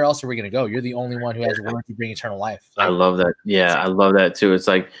say, where else are we going to go? You're the only one who has a word to bring eternal life. I love that. Yeah, I love that too. It's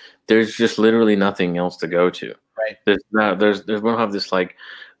like there's just literally nothing else to go to. Right. We don't have this like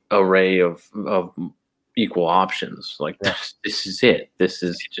array of equal options. Like this is it. This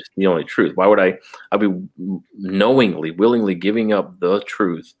is just the only truth. Why would I'd be willingly giving up the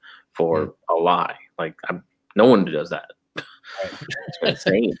truth for a lie? Like no one does that. Right. It's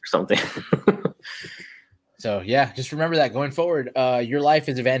insane or something. So yeah, just remember that going forward, your life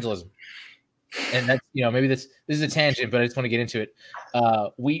is evangelism. And that's, maybe this is a tangent, but I just want to get into it.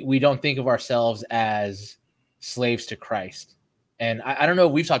 We don't think of ourselves as slaves to Christ. And I don't know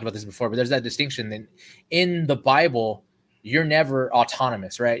if we've talked about this before, but there's that distinction that in the Bible, you're never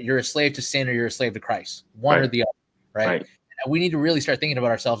autonomous, right? You're a slave to sin or you're a slave to Christ, one or the other, right? And we need to really start thinking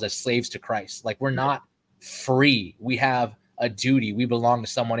about ourselves as slaves to Christ. Like we're not free. We have a duty. We belong to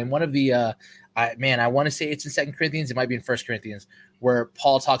someone. And one of the, I want to say it's in 2 Corinthians. It might be in 1 Corinthians, where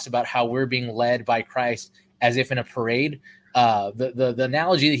Paul talks about how we're being led by Christ as if in a parade. The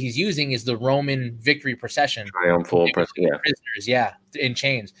analogy that he's using is the Roman victory procession. Triumphal procession. Prisoners, in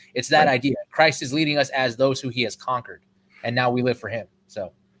chains. It's that idea. Christ is leading us as those who he has conquered, and now we live for him.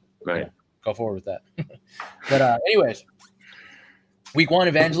 So, go forward with that. But anyways, week 1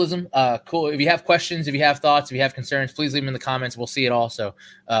 evangelism. Cool. If you have questions, if you have thoughts, if you have concerns, please leave them in the comments. We'll see it all. So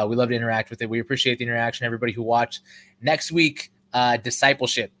we love to interact with it. We appreciate the interaction, everybody who watched. Next week,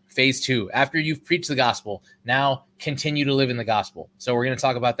 discipleship. Phase 2, after you've preached the gospel, now continue to live in the gospel. So we're going to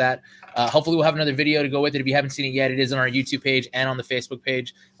talk about that. Hopefully we'll have another video to go with it. If you haven't seen it yet, it is on our YouTube page and on the Facebook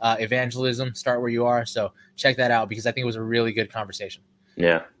page, Evangelism, Start Where You Are. So check that out because I think it was a really good conversation.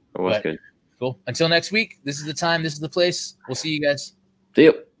 Yeah, it was good. Cool. Until next week, this is the time, this is the place. We'll see you guys. See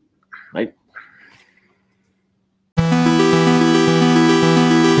you. Bye.